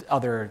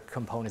 other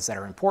components that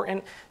are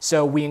important.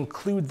 So we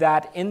include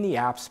that in the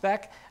app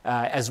spec,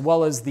 as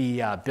well as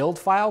the build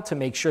file to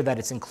make sure that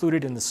it's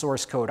included in the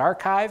source code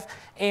archive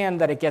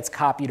and that it gets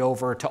copied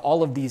over to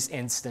all of these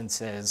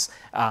instances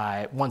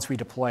once we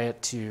deploy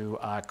it to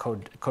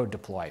code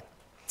deploy.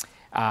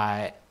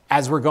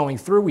 As we're going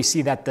through, we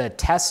see that the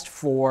test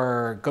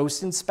for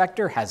Ghost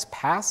Inspector has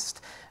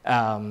passed,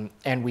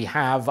 and we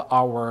have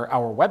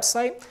our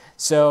website.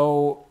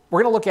 So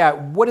we're going to look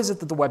at what is it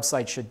that the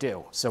website should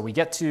do. So we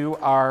get to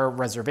our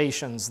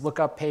reservations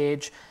lookup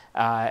page,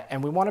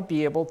 and we want to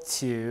be able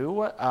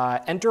to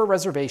enter a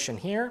reservation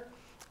here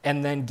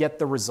and then get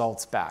the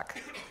results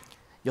back.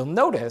 You'll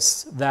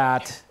notice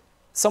that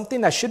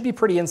something that should be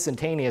pretty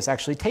instantaneous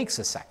actually takes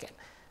a second.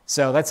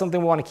 So that's something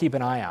we want to keep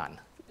an eye on.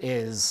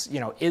 Is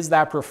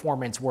that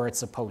performance where it's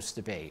supposed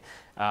to be?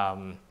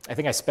 I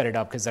think I sped it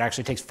up because it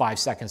actually takes 5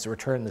 seconds to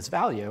return this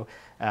value.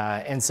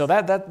 And so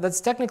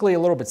that's technically a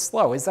little bit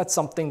slow. Is that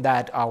something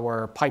that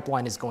our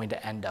pipeline is going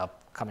to end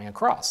up coming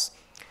across?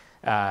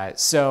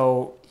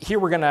 So here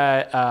we're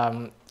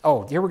gonna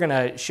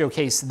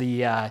showcase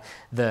the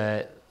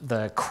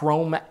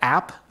Chrome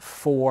app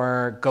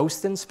for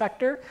Ghost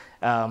Inspector.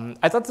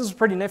 I thought this was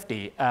pretty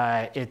nifty.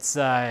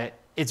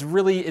 It's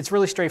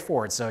really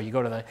straightforward. So you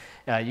go to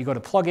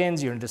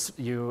plugins,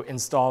 you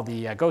install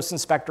the Ghost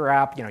Inspector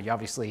app. You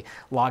obviously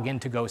log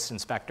into Ghost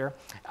Inspector.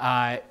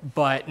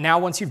 But now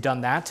once you've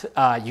done that,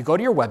 you go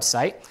to your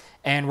website,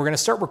 and we're going to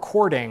start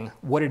recording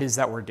what it is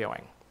that we're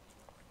doing.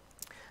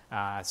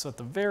 So at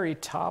the very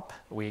top,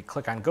 we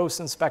click on Ghost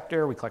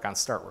Inspector, we click on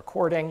Start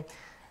Recording,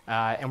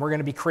 and we're going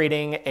to be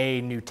creating a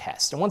new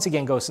test. And once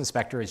again, Ghost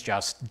Inspector is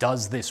just,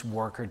 does this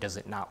work or does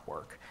it not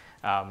work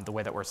the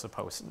way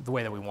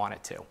that we want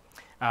it to.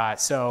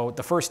 So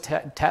the first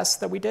test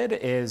that we did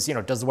is,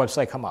 does the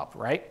website come up,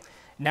 right?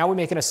 Now we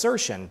make an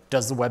assertion.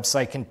 Does the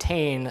website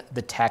contain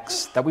the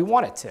text that we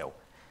want it to?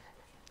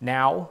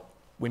 Now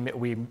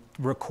we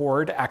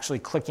record actually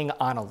clicking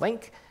on a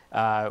link.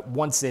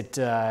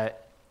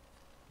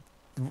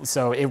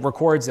 So it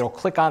records, it'll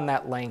click on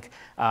that link,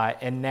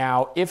 and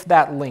now if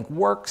that link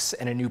works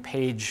and a new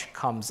page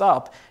comes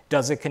up,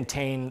 does it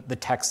contain the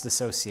text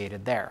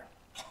associated there?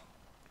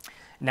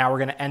 Now we're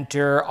going to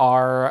enter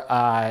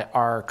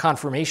our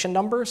confirmation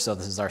number. So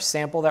this is our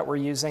sample that we're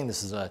using.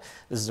 This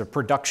is a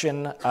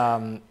production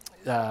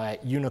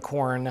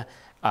Unicorn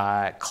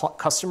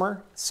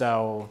customer.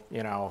 So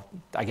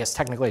I guess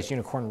technically it's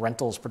Unicorn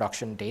Rentals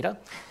production data.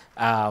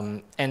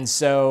 And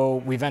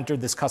so we've entered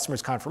this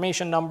customer's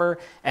confirmation number,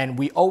 and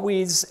we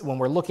always, when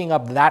we're looking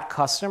up that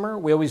customer,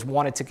 we always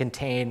want it to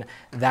contain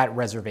that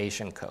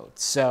reservation code.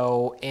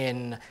 So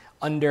in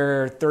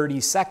under 30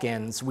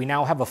 seconds, we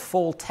now have a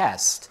full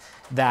test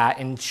that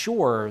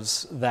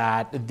ensures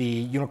that the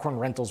Unicorn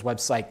Rentals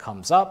website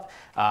comes up.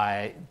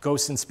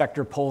 Ghost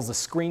Inspector pulls a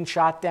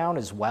screenshot down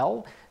as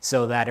well,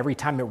 so that every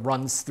time it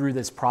runs through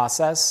this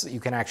process, you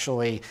can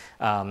actually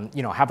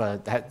have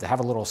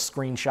a little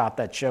screenshot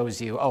that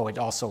shows you, oh, it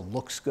also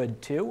looks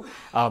good too.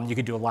 You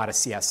could do a lot of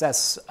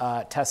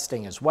CSS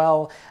testing as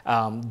well,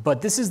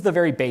 but this is the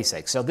very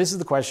basic. So this is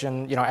the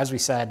question, as we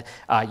said,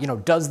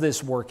 does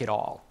this work at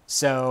all?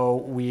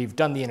 So we've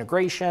done the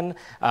integration,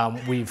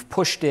 we've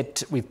pushed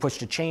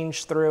a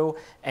change through,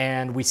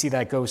 and we see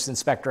that Ghost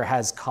Inspector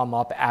has come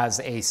up as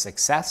a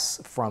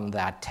success from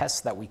that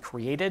test that we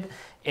created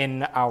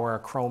in our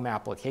Chrome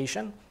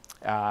application.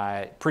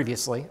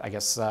 Previously, I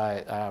guess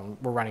we're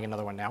running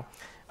another one now.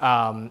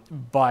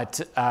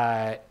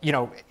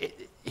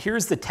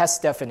 Here's the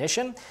test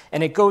definition,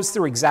 and it goes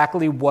through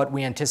exactly what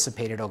we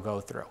anticipated it'll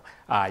go through.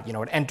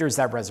 It enters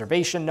that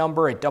reservation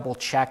number, it double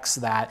checks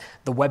that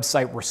the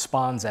website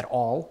responds at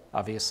all,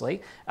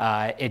 obviously.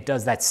 It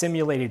does that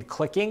simulated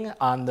clicking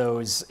on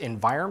those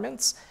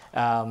environments,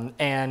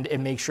 and it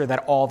makes sure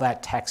that all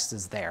that text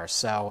is there.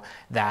 So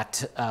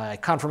that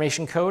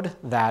confirmation code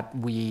that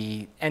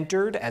we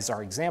entered as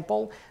our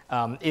example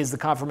is the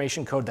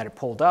confirmation code that it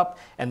pulled up.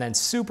 And then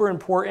super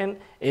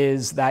important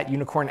is that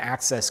Unicorn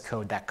access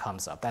code that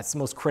comes up. That's the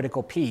most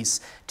critical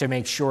piece to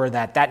make sure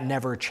that that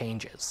never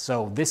changes.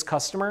 So this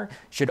customer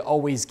should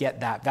always get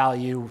that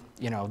value.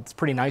 It's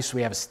pretty nice.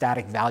 We have a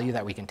static value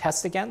that we can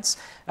test against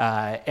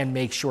and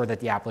make sure that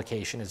the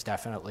application is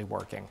definitely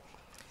working.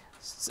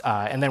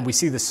 And then we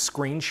see the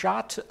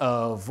screenshot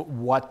of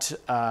what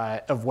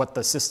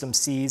the system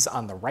sees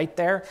on the right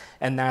there,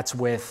 and that's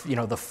with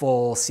the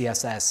full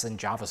CSS and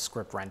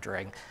JavaScript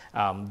rendering.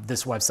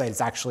 This website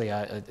is actually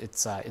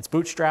it's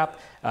Bootstrap,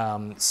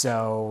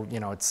 so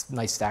it's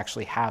nice to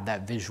actually have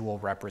that visual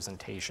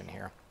representation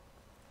here.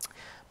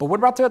 But what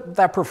about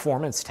that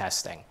performance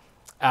testing?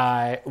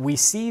 we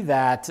see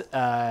that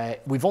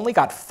we've only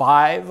got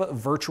 5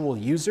 virtual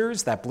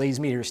users that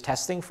BlazeMeter is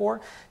testing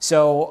for.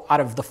 So out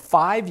of the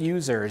 5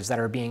 users that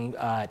are being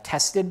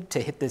tested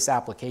to hit this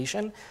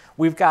application,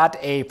 we've got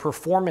a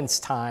performance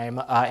time,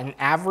 an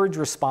average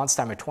response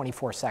time of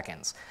 24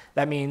 seconds.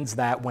 That means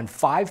that when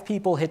 5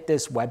 people hit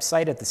this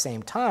website at the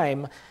same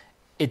time,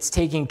 it's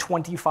taking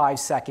 25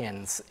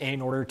 seconds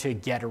in order to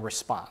get a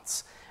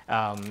response.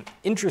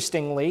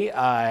 Interestingly,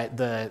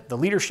 the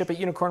leadership at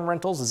Unicorn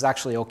Rentals is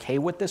actually okay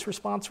with this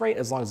response rate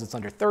as long as it's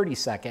under 30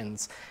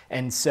 seconds.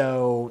 And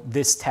so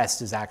this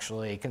test is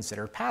actually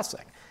considered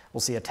passing. We'll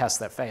see a test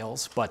that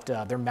fails, but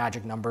their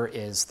magic number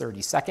is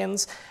 30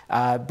 seconds.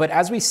 But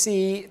as we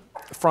see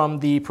from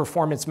the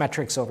performance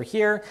metrics over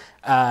here,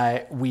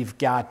 we've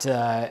got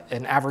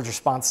an average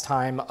response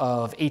time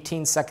of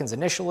 18 seconds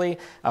initially.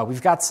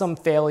 We've got some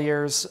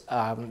failures,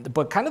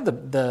 but kind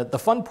of the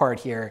fun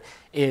part here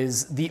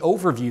is the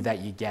overview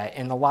that you get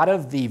and a lot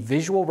of the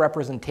visual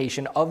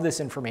representation of this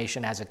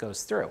information as it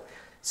goes through.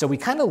 So we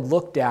kind of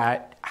looked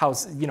at how,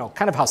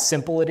 kind of how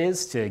simple it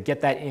is to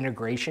get that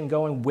integration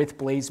going with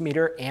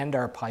BlazeMeter and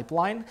our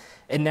pipeline.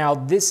 And now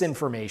this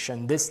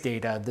information, this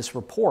data, this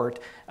report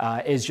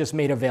is just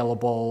made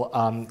available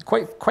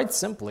quite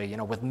simply,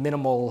 with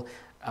minimal,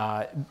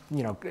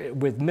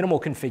 with minimal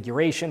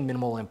configuration,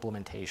 minimal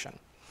implementation.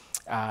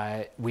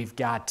 We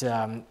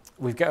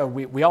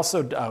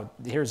also,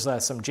 here's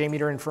some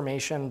JMeter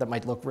information that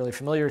might look really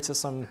familiar to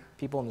some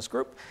people in this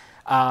group.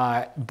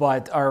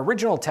 But our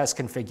original test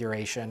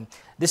configuration,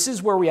 this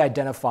is where we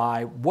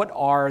identify what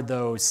are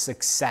those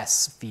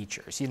success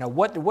features.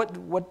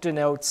 What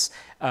denotes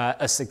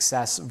a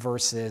success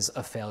versus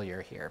a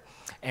failure here.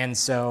 And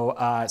so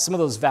some of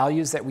those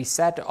values that we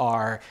set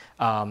are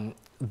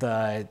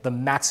the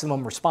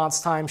maximum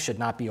response time should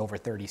not be over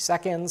 30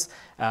 seconds.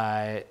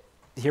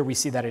 Here we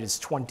see that it is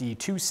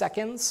 22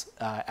 seconds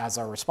as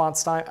our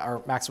response time,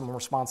 our maximum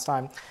response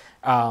time.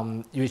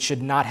 You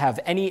should not have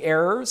any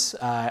errors.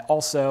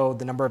 Also,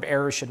 the number of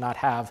errors should not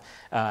have,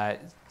 I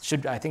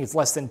think it's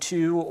less than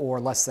 2 or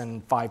less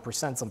than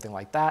 5%, something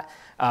like that.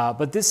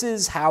 But this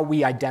is how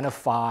we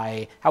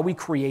identify, how we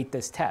create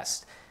this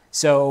test.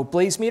 So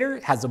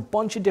BlazeMeter has a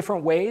bunch of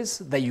different ways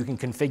that you can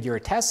configure a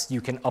test. You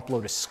can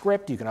upload a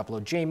script, you can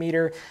upload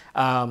JMeter,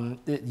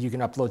 you can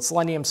upload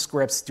Selenium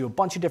scripts, do a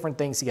bunch of different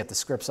things to get the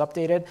scripts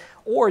updated,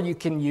 or you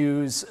can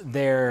use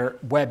their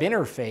web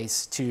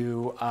interface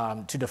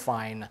to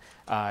define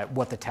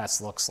what the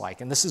test looks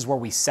like. And this is where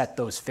we set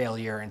those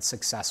failure and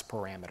success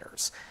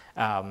parameters.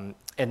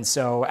 And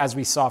so as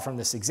we saw from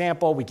this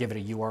example, we give it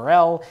a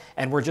URL,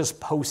 and we're just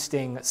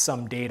posting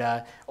some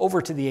data over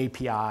to the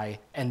API,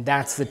 and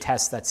that's the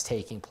test that's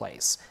taking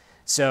place.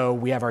 So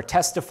we have our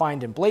test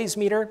defined in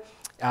BlazeMeter.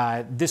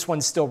 This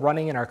one's still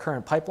running in our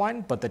current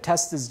pipeline, but the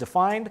test is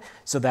defined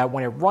so that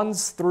when it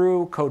runs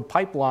through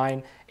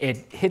CodePipeline,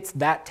 it hits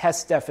that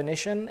test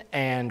definition,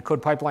 and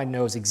CodePipeline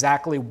knows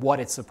exactly what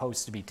it's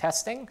supposed to be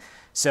testing.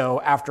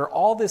 So after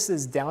all this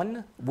is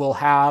done, we'll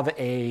have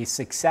a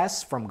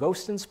success from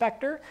Ghost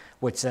Inspector,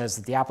 which says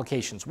that the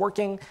application's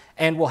working,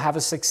 and we'll have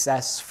a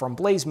success from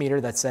BlazeMeter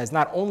that says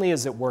not only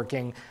is it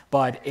working,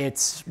 but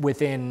it's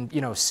within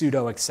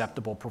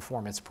pseudo-acceptable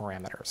performance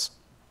parameters.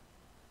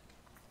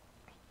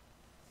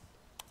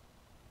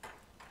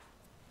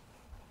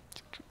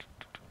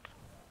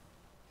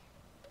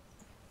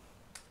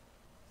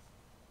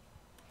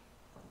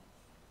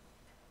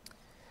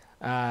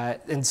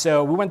 And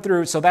so we went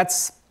through, so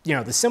that's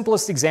the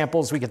simplest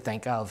examples we could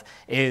think of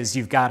is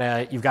you've got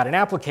an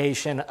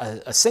application,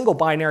 a single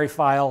binary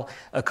file,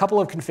 a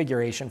couple of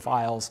configuration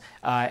files,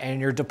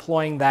 and you're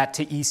deploying that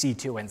to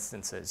EC2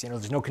 instances.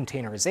 There's no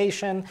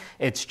containerization.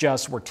 It's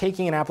just we're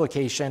taking an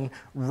application,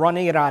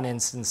 running it on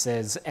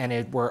instances,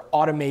 and we're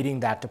automating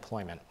that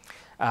deployment.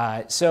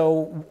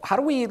 So how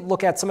do we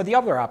look at some of the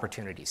other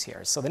opportunities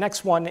here? So the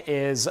next one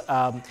is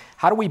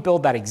how do we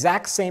build that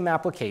exact same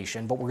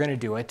application, but we're going to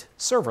do it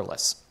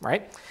serverless,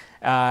 right?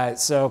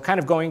 So kind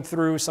of going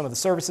through some of the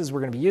services we're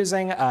going to be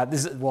using.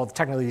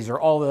 Technically these are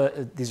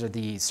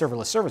the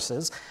serverless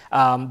services,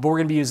 but we're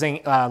going to be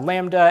using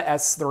Lambda,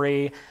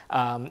 S3.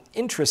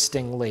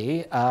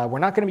 Interestingly, we're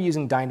not going to be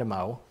using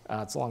Dynamo.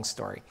 It's a long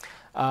story.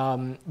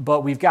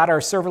 But we've got our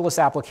serverless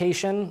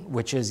application,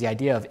 which is the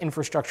idea of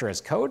infrastructure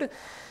as code.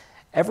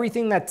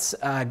 Everything that's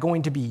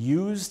going to be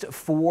used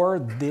for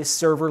this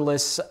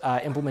serverless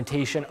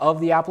implementation of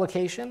the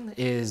application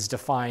is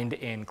defined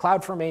in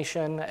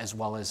CloudFormation, as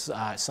well as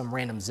some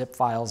random zip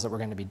files that we're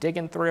going to be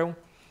digging through.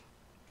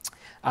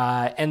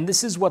 And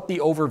this is what the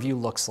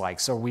overview looks like.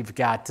 So we've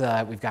got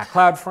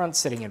CloudFront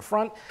sitting in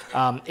front,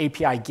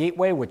 API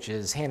Gateway, which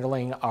is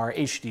handling our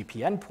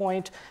HTTP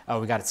endpoint.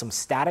 We've got some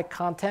static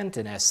content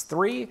in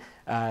S3.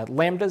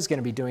 Lambda is going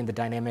to be doing the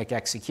dynamic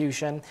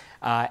execution.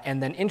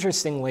 And then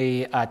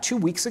interestingly, 2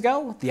 weeks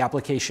ago, the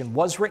application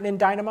was written in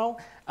Dynamo.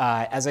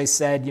 As I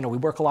said, we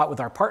work a lot with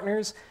our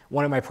partners.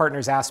 One of my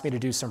partners asked me to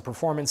do some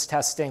performance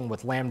testing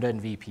with Lambda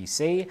and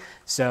VPC.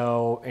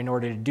 So in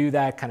order to do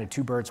that, kind of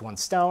two birds, one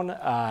stone,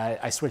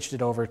 I switched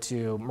it over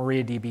to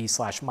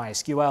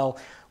MariaDB/MySQL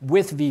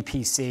with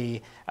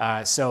VPC.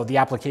 So the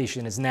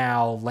application is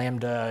now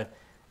Lambda,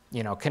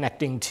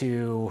 connecting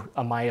to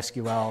a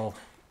MySQL,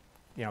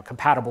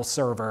 compatible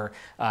server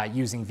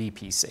using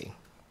VPC.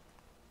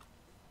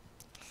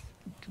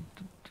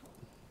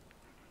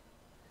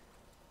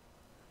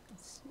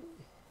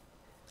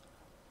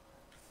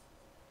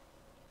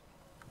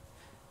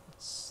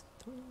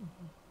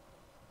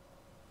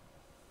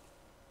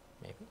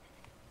 Maybe.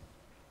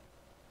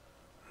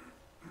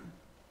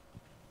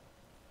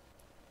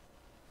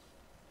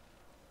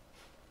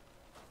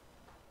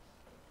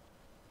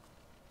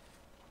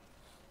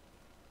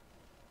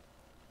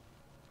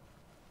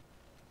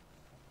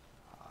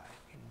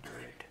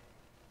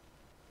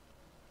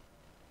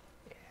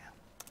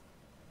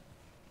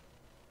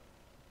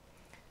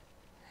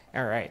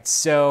 All right,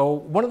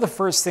 so one of the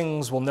first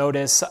things we'll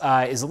notice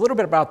is a little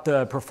bit about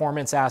the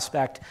performance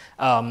aspect.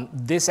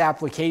 This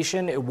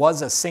application, it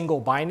was a single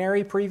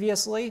binary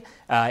previously.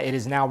 It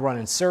is now run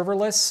in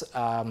serverless.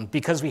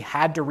 Because we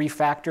had to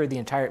refactor the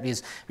entire,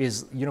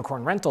 because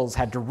Unicorn Rentals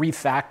had to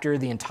refactor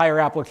the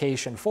entire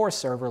application for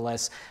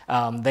serverless,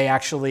 they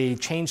actually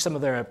changed some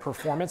of the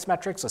performance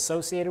metrics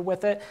associated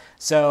with it.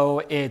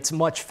 So it's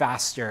much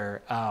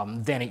faster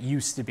than it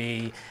used to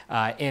be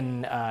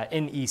in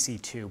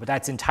EC2, but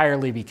that's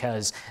entirely because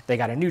they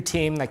got a new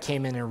team that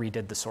came in and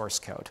redid the source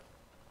code.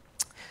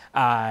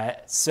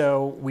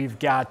 So we've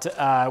got,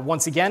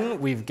 once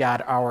again, we've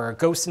got our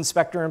Ghost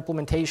Inspector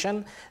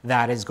implementation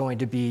that is going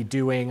to be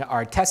doing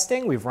our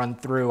testing. We've run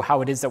through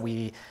how it is that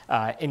we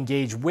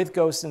engage with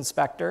Ghost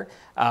Inspector.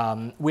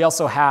 We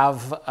also have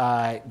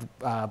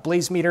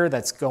BlazeMeter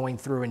that's going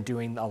through and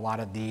doing a lot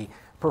of the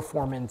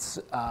performance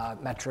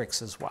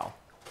metrics as well.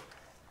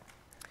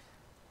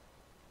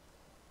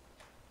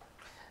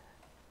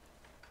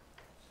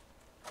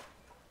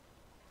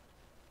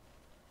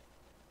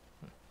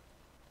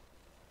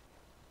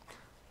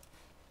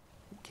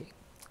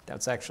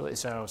 That's actually,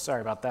 so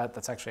sorry about that,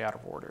 that's actually out of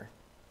order.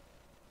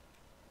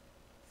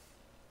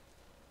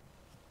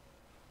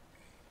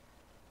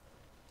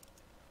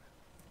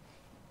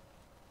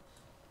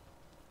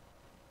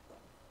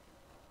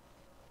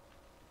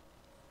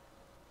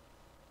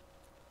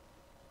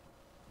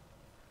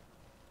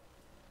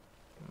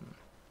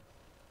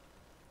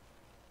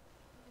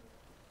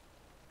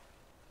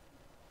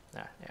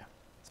 Yeah,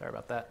 sorry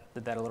about that,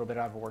 did that a little bit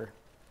out of order.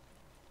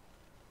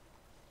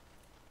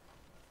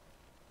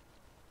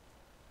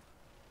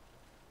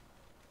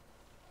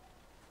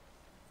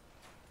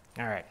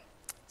 All right,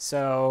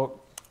 so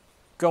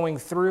going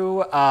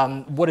through,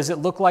 what does it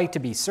look like to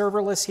be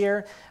serverless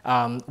here?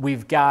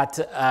 We've got,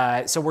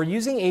 so we're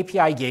using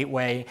API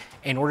Gateway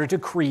in order to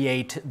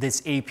create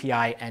this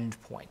API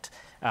endpoint.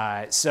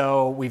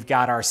 So we've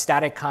got our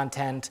static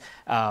content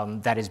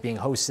that is being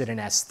hosted in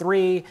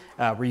S3.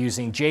 We're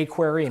using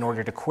jQuery in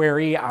order to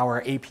query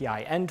our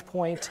API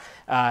endpoint.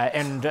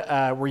 And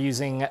we're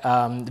using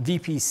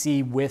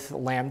VPC with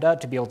Lambda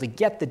to be able to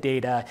get the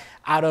data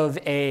out of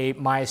a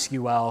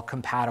MySQL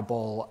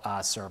compatible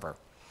server.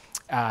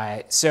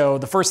 So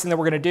the first thing that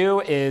we're going to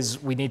do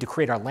is we need to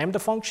create our Lambda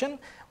function.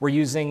 We're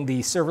using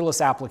the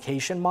serverless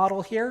application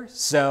model here.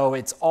 So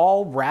it's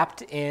all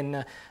wrapped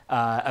in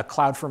a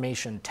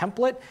CloudFormation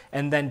template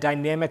and then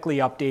dynamically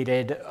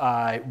updated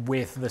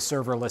with the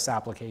serverless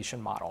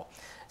application model.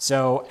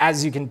 So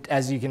as you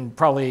can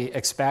probably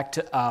expect,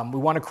 we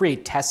want to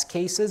create test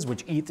cases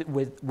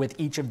with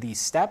each of these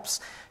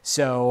steps.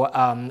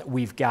 So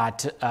we've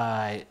got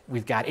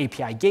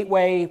API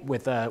Gateway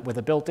with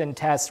a built-in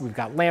test. We've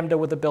got Lambda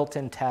with a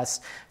built-in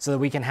test, so that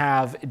we can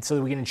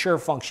ensure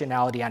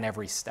functionality on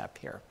every step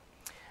here.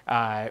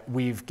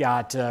 We've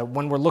got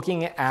when we're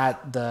looking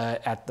at the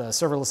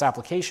serverless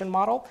application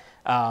model,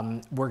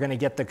 we're going to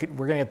get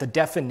the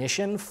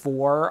definition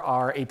for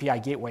our API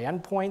Gateway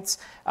endpoints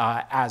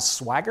as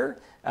Swagger,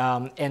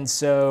 and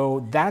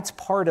so that's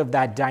part of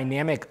that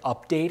dynamic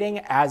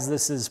updating as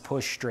this is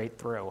pushed straight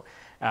through.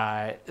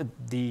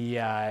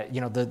 The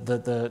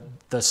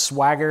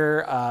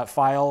Swagger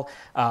file.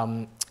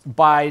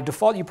 By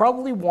default, you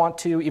probably want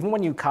to, even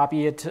when you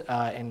copy it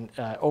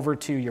over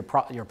to your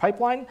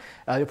pipeline,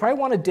 you probably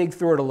want to dig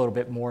through it a little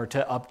bit more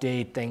to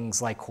update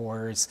things like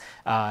cores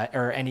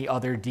or any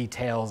other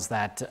details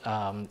that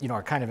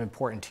are kind of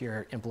important to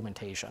your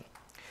implementation.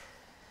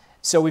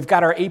 So we've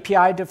got our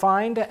API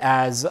defined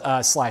as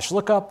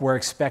 /lookup. We're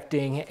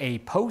expecting a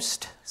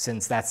post,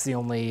 since that's the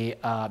only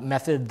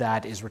method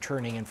that is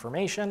returning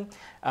information.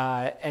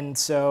 And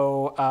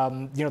so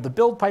the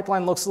build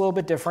pipeline looks a little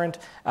bit different,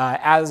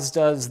 as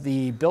does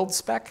the build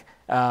spec.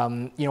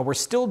 We're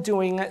still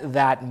doing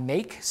that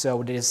make, so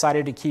we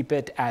decided to keep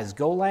it as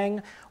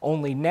Golang,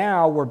 only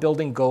now we're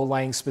building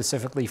Golang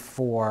specifically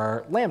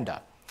for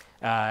Lambda.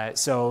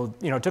 So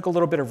it took a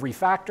little bit of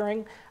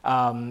refactoring.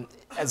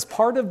 As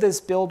part of this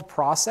build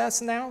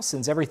process now,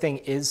 since everything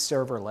is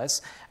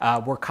serverless,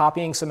 we're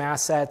copying some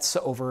assets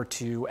over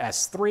to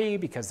S3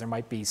 because there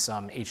might be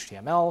some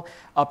HTML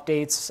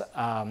updates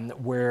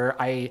where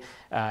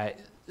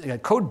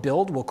code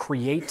build will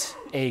create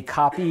a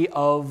copy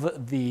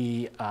of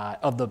the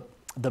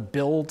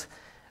build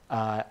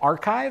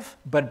archive,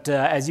 but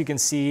as you can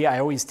see, I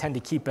always tend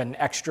to keep an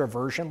extra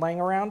version laying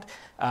around,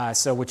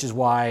 which is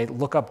why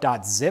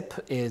lookup.zip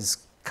is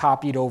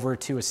copied over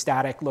to a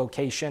static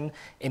location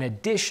in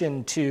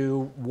addition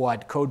to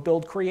what code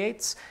build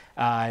creates.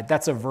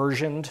 That's a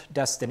versioned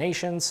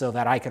destination so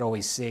that I could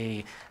always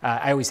see,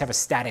 I always have a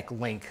static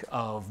link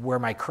of where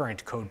my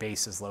current code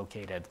base is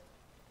located.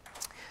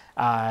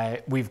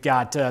 We've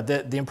got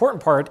the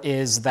important part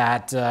is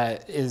that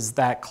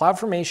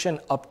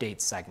CloudFormation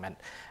update segment.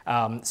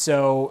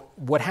 So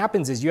what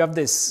happens is you have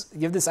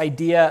this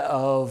idea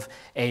of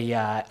a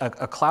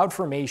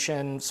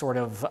CloudFormation sort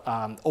of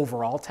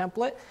overall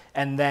template,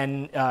 and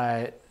then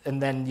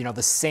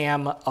the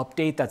SAM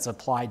update that's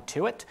applied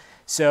to it.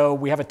 So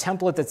we have a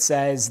template that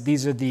says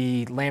these are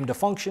the Lambda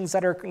functions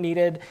that are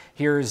needed,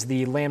 here's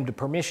the Lambda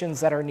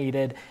permissions that are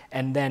needed,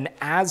 and then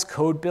as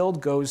code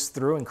build goes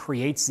through and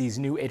creates these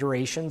new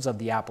iterations of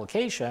the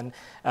application,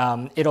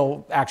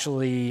 it'll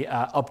actually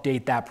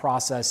update that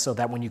process so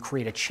that when you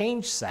create a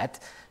change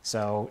set,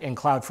 so in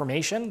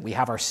CloudFormation, we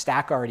have our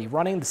stack already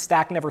running. The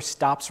stack never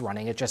stops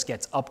running, it just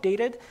gets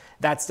updated.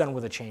 That's done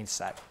with a change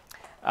set.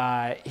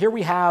 Here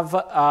we have,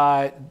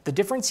 the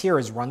difference here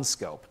is run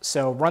scope.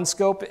 So run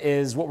scope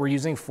is what we're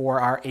using for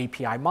our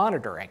API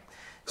monitoring.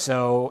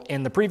 So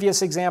in the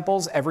previous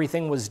examples,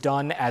 everything was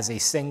done as a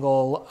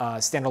single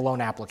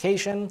standalone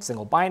application,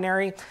 single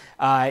binary.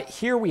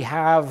 Here we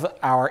have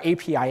our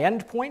API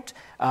endpoint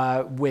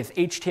with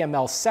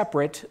HTML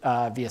separate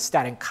via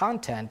static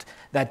content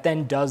that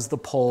then does the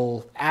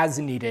pull as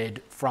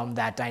needed from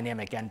that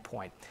dynamic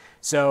endpoint.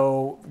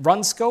 So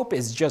run scope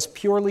is just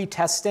purely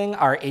testing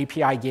our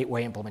API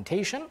gateway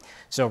implementation.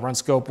 So run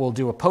scope will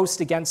do a post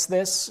against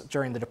this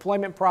during the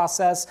deployment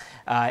process.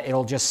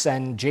 It'll just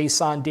send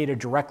JSON data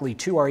directly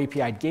to our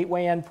API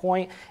gateway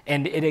endpoint,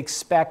 and it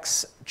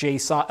expects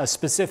a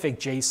specific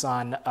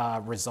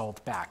JSON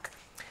result back.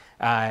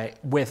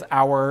 With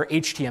our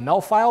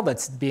HTML file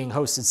that's being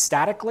hosted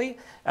statically,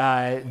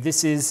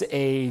 this is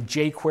a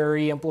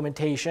jQuery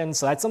implementation.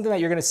 So that's something that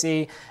you're going to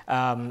see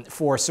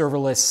for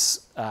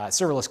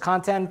serverless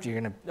content.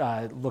 You're going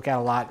to look at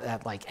a lot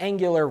at like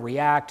Angular,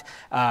 React,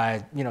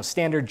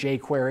 standard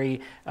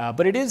jQuery.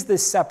 But it is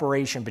this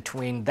separation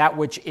between that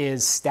which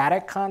is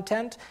static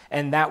content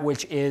and that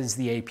which is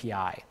the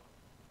API.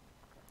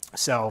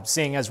 So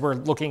seeing as we're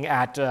looking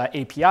at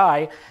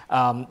API,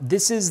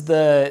 this is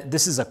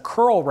a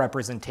curl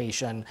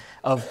representation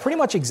of pretty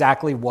much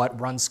exactly what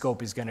run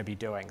scope is going to be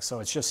doing. So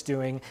it's just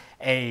doing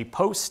a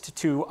post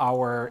to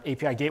our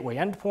API gateway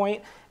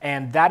endpoint,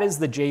 and that is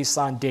the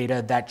JSON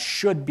data that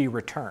should be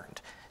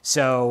returned.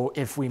 So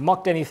if we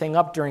mucked anything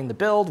up during the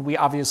build, we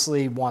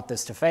obviously want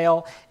this to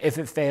fail. If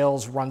it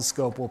fails, run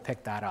scope will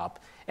pick that up.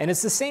 And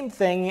it's the same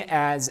thing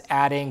as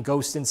adding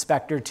Ghost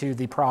Inspector to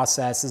the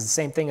process. It's the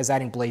same thing as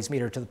adding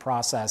Blazemeter to the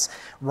process.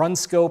 Run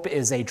scope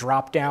is a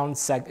drop-down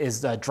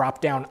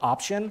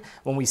option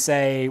when we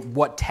say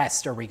what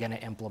test are we going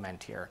to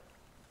implement here.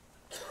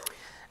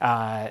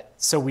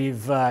 So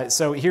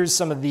here's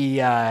some of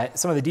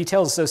the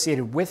details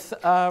associated with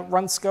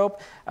run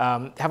scope.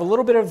 Have a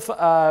little bit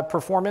of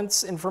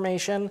performance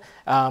information,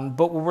 but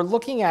what we're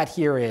looking at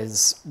here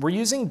is we're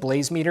using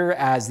Blazemeter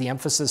as the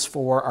emphasis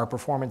for our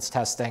performance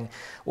testing.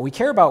 What we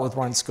care about with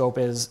run scope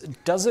is,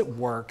 does it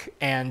work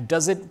and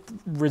does it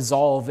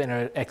resolve in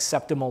an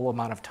acceptable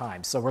amount of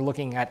time? So we're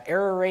looking at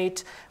error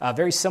rate,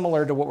 very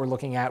similar to what we're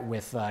looking at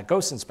with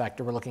Ghost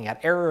Inspector. We're looking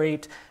at error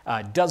rate,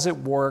 does it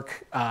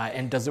work,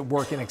 and does it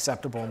work in an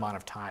acceptable amount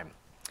of time?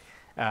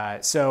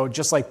 So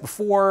just like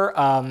before,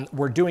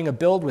 we're doing a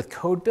build with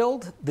code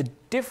build. The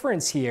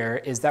difference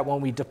here is that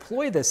when we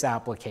deploy this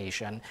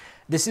application,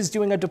 this is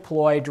doing a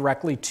deploy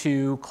directly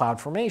to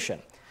CloudFormation.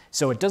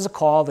 So it does a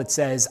call that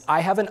says, I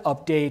have an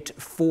update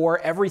for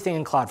everything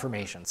in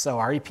CloudFormation. So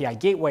our API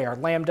gateway, our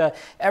Lambda,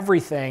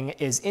 everything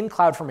is in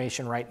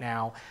CloudFormation right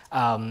now.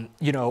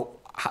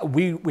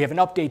 We have an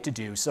update to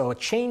do. So a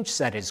change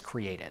set is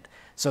created.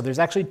 So there's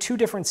actually two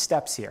different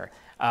steps here.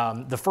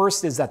 The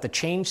first is that the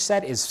change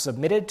set is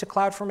submitted to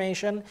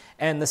CloudFormation,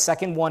 and the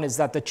second one is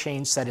that the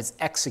change set is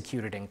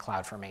executed in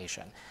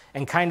CloudFormation.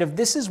 And kind of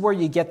this is where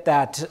you get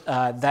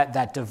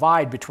that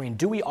divide between,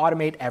 do we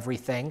automate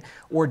everything,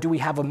 or do we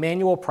have a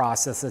manual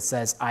process that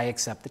says, I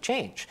accept the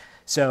change?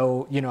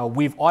 So,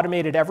 we've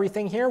automated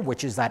everything here,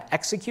 which is that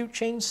execute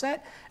change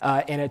set.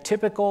 In a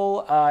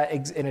typical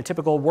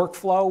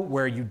workflow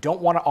where you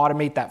don't want to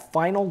automate that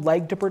final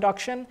leg to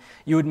production,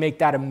 you would make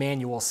that a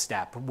manual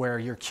step where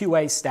your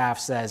QA staff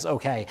says,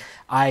 okay,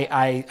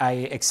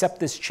 I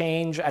accept this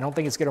change. I don't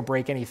think it's going to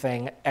break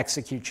anything.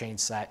 Execute change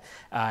set.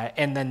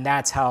 And then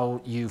that's how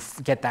you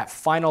get that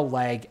final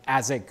leg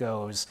as it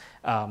goes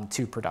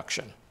to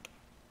production.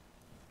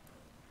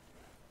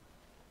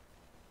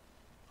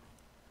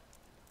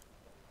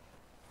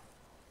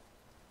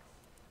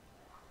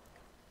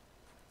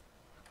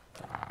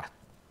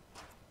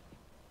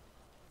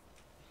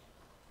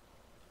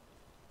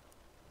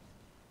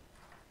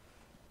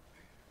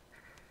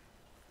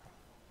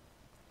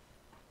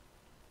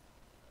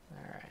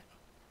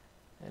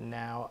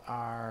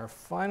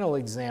 final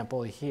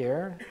example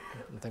here.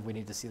 I think we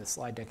need to see the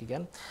slide deck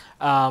again.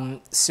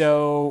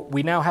 So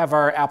we now have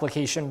our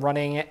application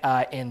running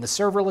in the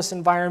serverless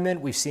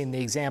environment. We've seen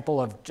the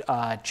example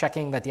of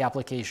checking that the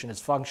application is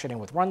functioning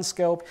with run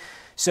scope.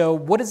 So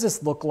what does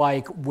this look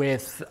like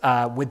with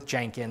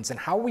Jenkins, and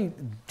how are we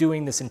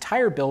doing this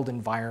entire build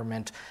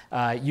environment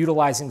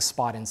utilizing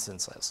Spot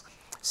instances?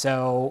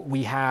 So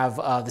we have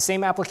the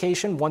same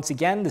application. Once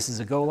again, this is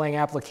a Golang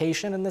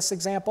application in this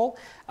example.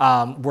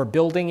 We're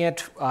building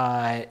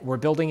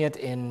it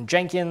in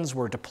Jenkins.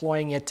 We're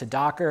deploying it to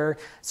Docker.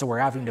 So we're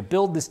having to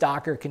build this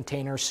Docker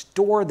container,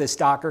 store this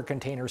Docker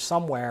container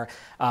somewhere,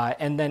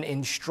 and then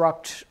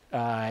instruct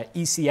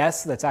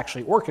ECS that's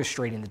actually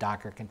orchestrating the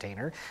Docker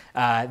container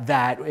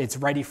that it's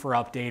ready for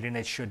update and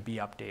it should be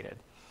updated.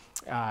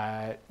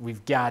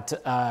 We've got,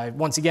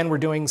 once again, we're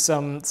doing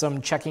some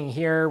checking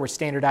here. We're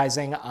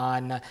standardizing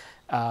on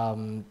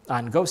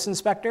Ghost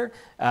Inspector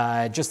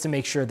just to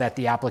make sure that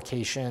the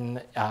application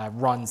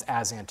runs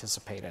as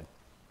anticipated.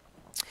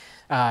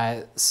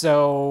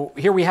 So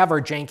here we have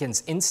our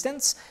Jenkins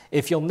instance.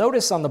 If you'll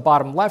notice on the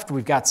bottom left,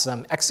 we've got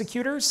some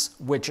executors,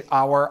 which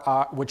are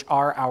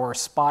our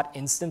Spot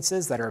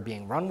instances that are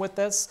being run with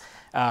this.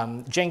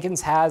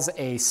 Jenkins has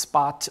a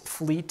Spot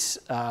Fleet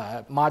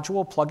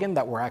module plugin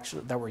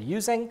that we're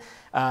using,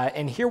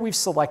 and here we've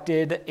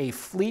selected a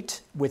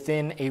fleet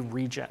within a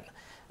region.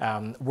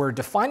 We're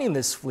defining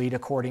this fleet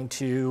according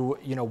to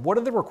what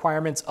are the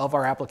requirements of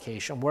our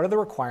application, what are the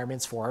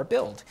requirements for our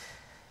build.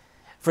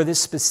 For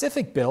this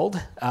specific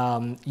build,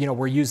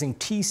 we're using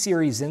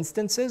T-series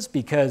instances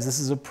because this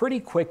is a pretty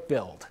quick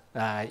build.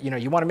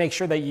 You want to make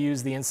sure that you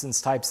use the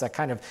instance types that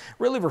kind of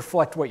really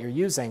reflect what you're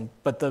using.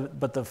 But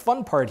the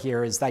fun part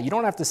here is that you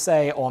don't have to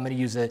say, oh, I'm going to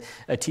use a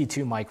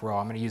T2 micro,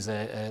 I'm going to use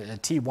a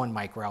T1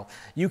 micro.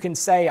 You can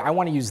say, I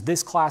want to use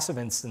this class of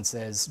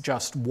instances,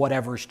 just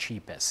whatever's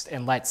cheapest,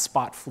 and let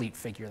Spot Fleet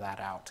figure that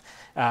out.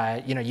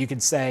 You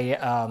could say,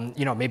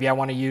 maybe I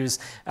want to use,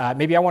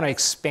 maybe I want to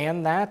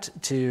expand that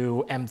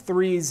to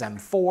M3s,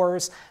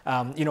 M4s,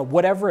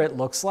 whatever it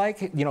looks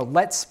like.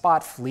 Let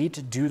Spot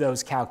Fleet do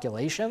those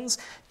calculations.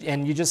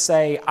 And you just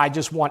say, I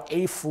just want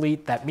a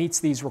fleet that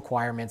meets these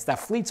requirements. That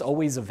fleet's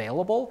always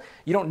available.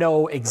 You don't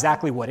know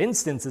exactly what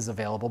instance is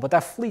available, but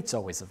that fleet's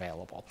always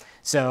available.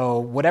 So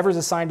whatever's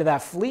assigned to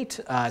that fleet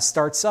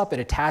starts up, it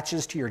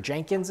attaches to your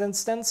Jenkins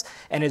instance,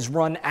 and is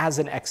run as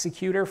an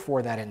executor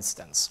for that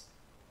instance.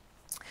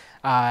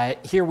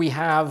 Here we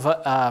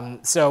have,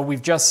 so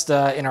we've just,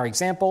 in our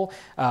example,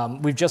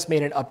 we've just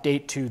made an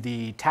update to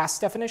the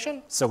task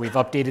definition. So we've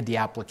updated the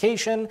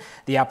application.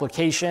 The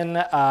application,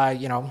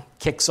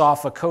 kicks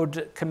off a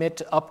code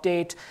commit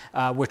update,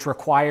 which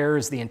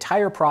requires the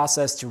entire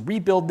process to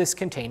rebuild this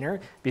container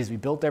because we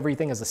built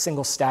everything as a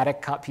single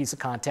static piece of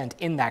content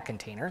in that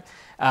container.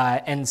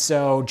 And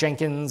so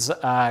Jenkins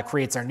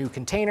creates our new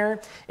container.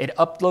 It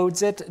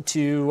uploads it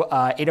to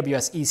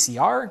AWS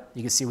ECR.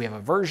 You can see we have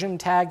a version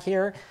tag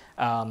here.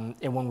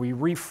 And when we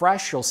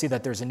refresh, you'll see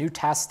that there's a new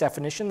task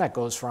definition that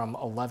goes from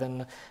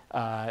 11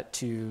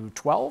 to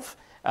 12.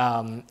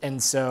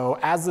 And so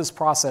as this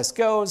process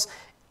goes,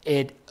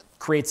 it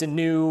creates a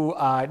new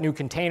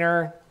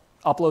container,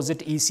 uploads it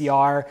to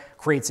ECR,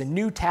 creates a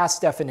new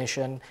task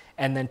definition,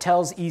 and then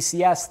tells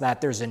ECS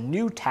that there's a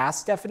new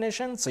task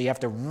definition. So you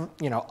have to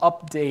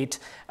update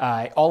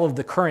all of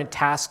the current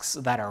tasks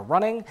that are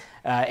running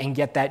and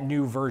get that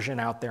new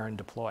version out there and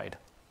deployed.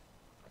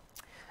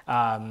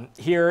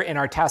 Here in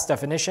our task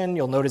definition,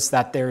 you'll notice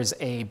that there's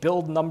a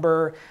build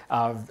number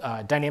of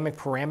dynamic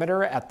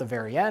parameter at the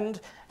very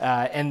end,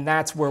 and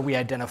that's where we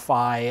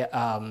identify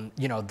the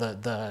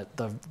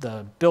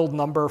build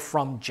number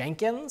from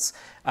Jenkins.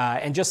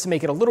 And just to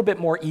make it a little bit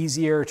more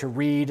easier to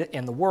read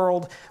in the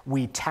world,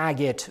 we tag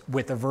it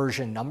with a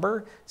version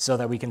number so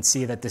that we can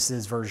see that this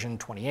is version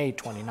 28,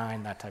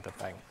 29, that type of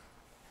thing.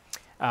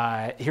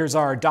 Here's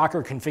our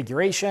Docker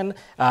configuration.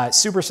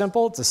 Super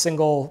simple. It's a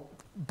single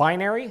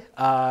binary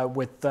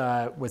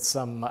with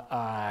some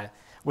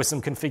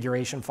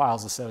configuration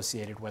files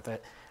associated with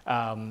it.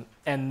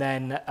 And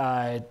then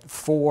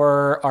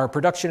for our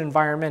production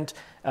environment,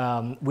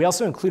 we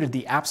also included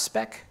the app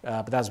spec,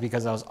 but that was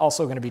because I was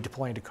also going to be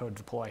deploying to code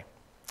deploy.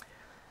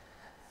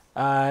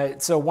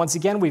 So once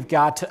again, we've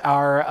got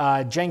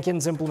our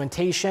Jenkins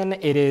implementation.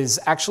 It is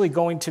actually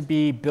going to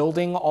be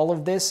building all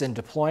of this and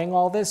deploying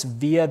all this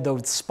via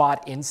those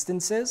Spot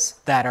instances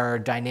that are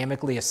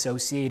dynamically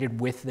associated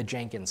with the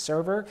Jenkins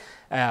server.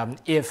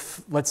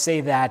 If, let's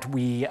say that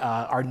we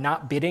are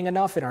not bidding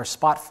enough in our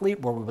Spot fleet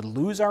where we would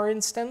lose our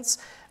instance,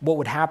 what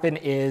would happen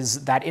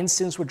is that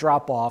instance would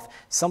drop off.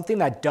 Something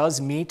that does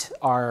meet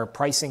our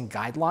pricing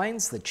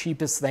guidelines, the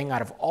cheapest thing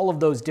out of all of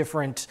those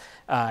different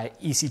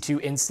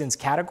EC2 instance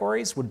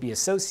categories would be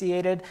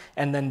associated,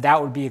 and then that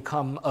would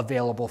become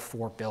available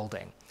for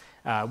building.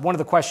 One of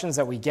the questions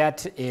that we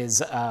get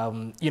is,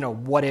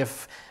 what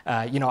if,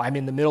 I'm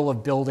in the middle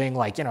of building,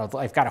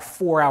 I've got a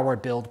 4-hour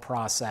build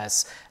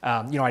process.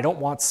 I don't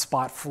want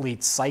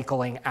Spotfleet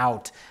cycling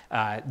out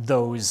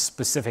those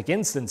specific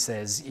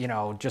instances,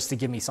 just to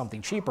give me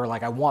something cheaper.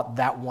 I want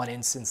that one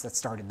instance that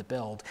started the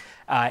build.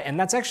 And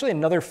that's actually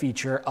another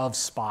feature of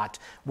Spot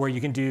where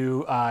you can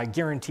do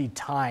guaranteed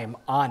time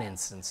on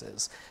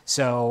instances.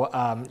 So,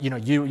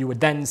 you would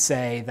then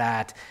say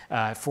that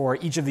for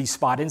each of these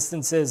Spot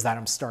instances that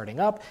I'm starting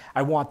up,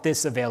 I want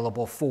this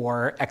available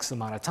for X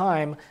amount of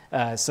time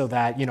so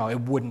that,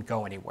 it wouldn't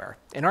go anywhere.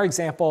 In our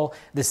example,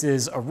 this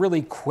is a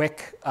really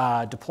quick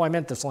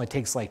deployment. This only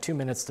takes 2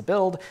 minutes to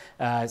build.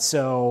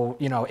 So,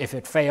 if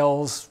it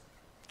fails,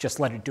 just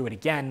let it do it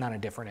again on a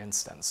different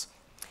instance.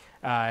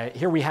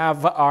 Here we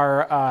have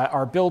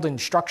our build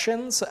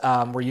instructions.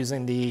 We're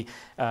using the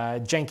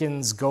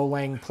Jenkins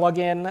Golang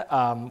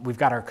plugin. We've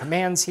got our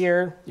commands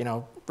here,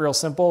 real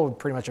simple,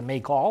 pretty much a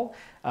make all.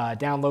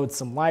 Download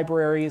some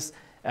libraries.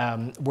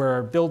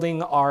 We're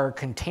building our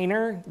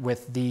container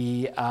with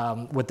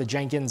the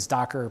Jenkins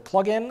Docker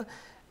plugin.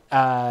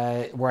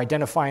 We're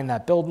identifying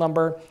that build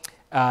number.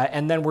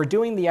 And then we're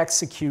doing the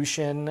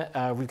execution.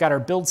 We've got our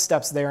build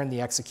steps there in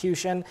the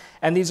execution.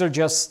 And these are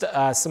just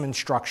some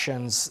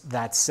instructions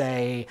that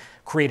say,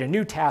 create a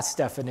new task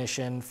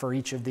definition for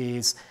each of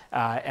these,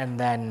 and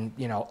then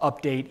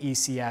update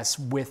ECS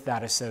with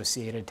that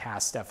associated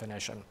task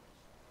definition.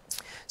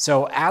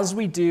 So as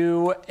we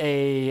do an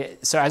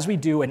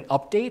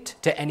update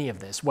to any of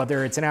this,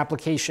 whether it's an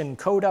application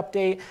code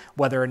update,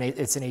 whether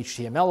it's an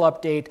HTML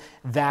update,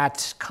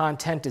 that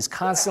content is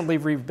constantly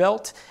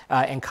rebuilt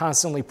and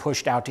constantly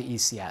pushed out to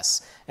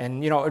ECS.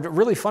 And a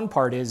really fun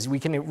part is we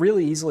can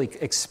really easily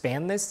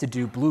expand this to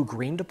do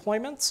blue-green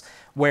deployments,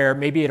 where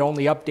maybe it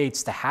only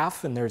updates to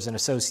half and there's an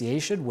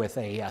association with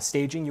a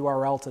staging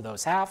URL to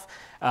those half.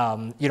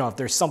 If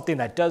there's something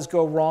that does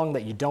go wrong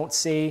that you don't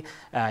see,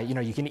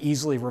 you can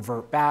easily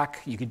revert back.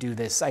 You could do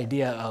this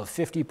idea of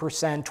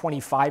 50%,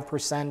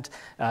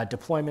 25%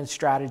 deployment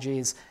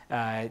strategies.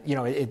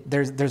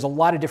 There's a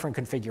lot of different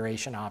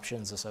configuration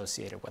options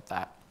associated with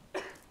that.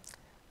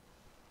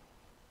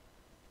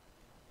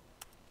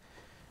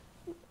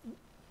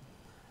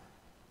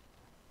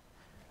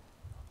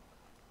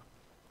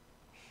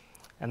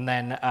 And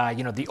then,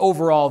 the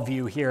overall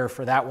view here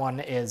for that one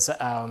is,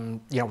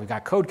 we've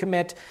got code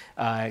commit,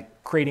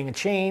 creating a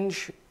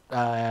change.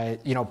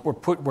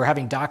 We're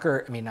having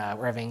Docker.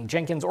 We're having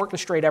Jenkins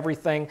orchestrate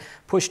everything,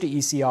 push to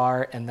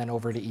ECR, and then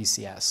over to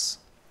ECS.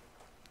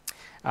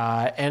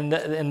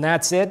 And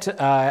that's it.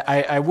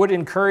 I would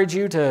encourage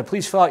you to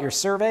please fill out your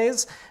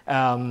surveys.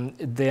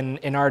 Then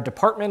in our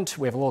department,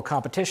 we have a little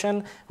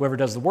competition. Whoever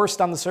does the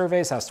worst on the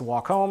surveys has to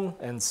walk home.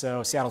 And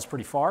so Seattle's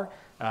pretty far.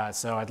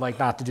 So I'd like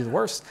not to do the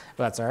worst,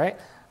 but that's all right.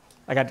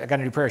 I got a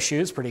new pair of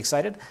shoes, pretty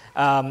excited.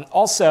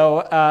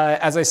 Also,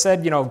 as I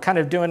said, kind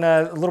of doing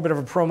a little bit of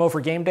a promo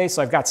for game day,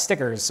 so I've got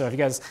stickers. So if you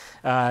guys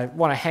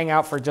want to hang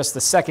out for just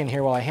a second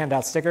here while I hand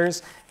out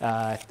stickers,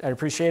 I'd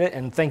appreciate it,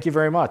 and thank you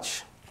very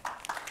much.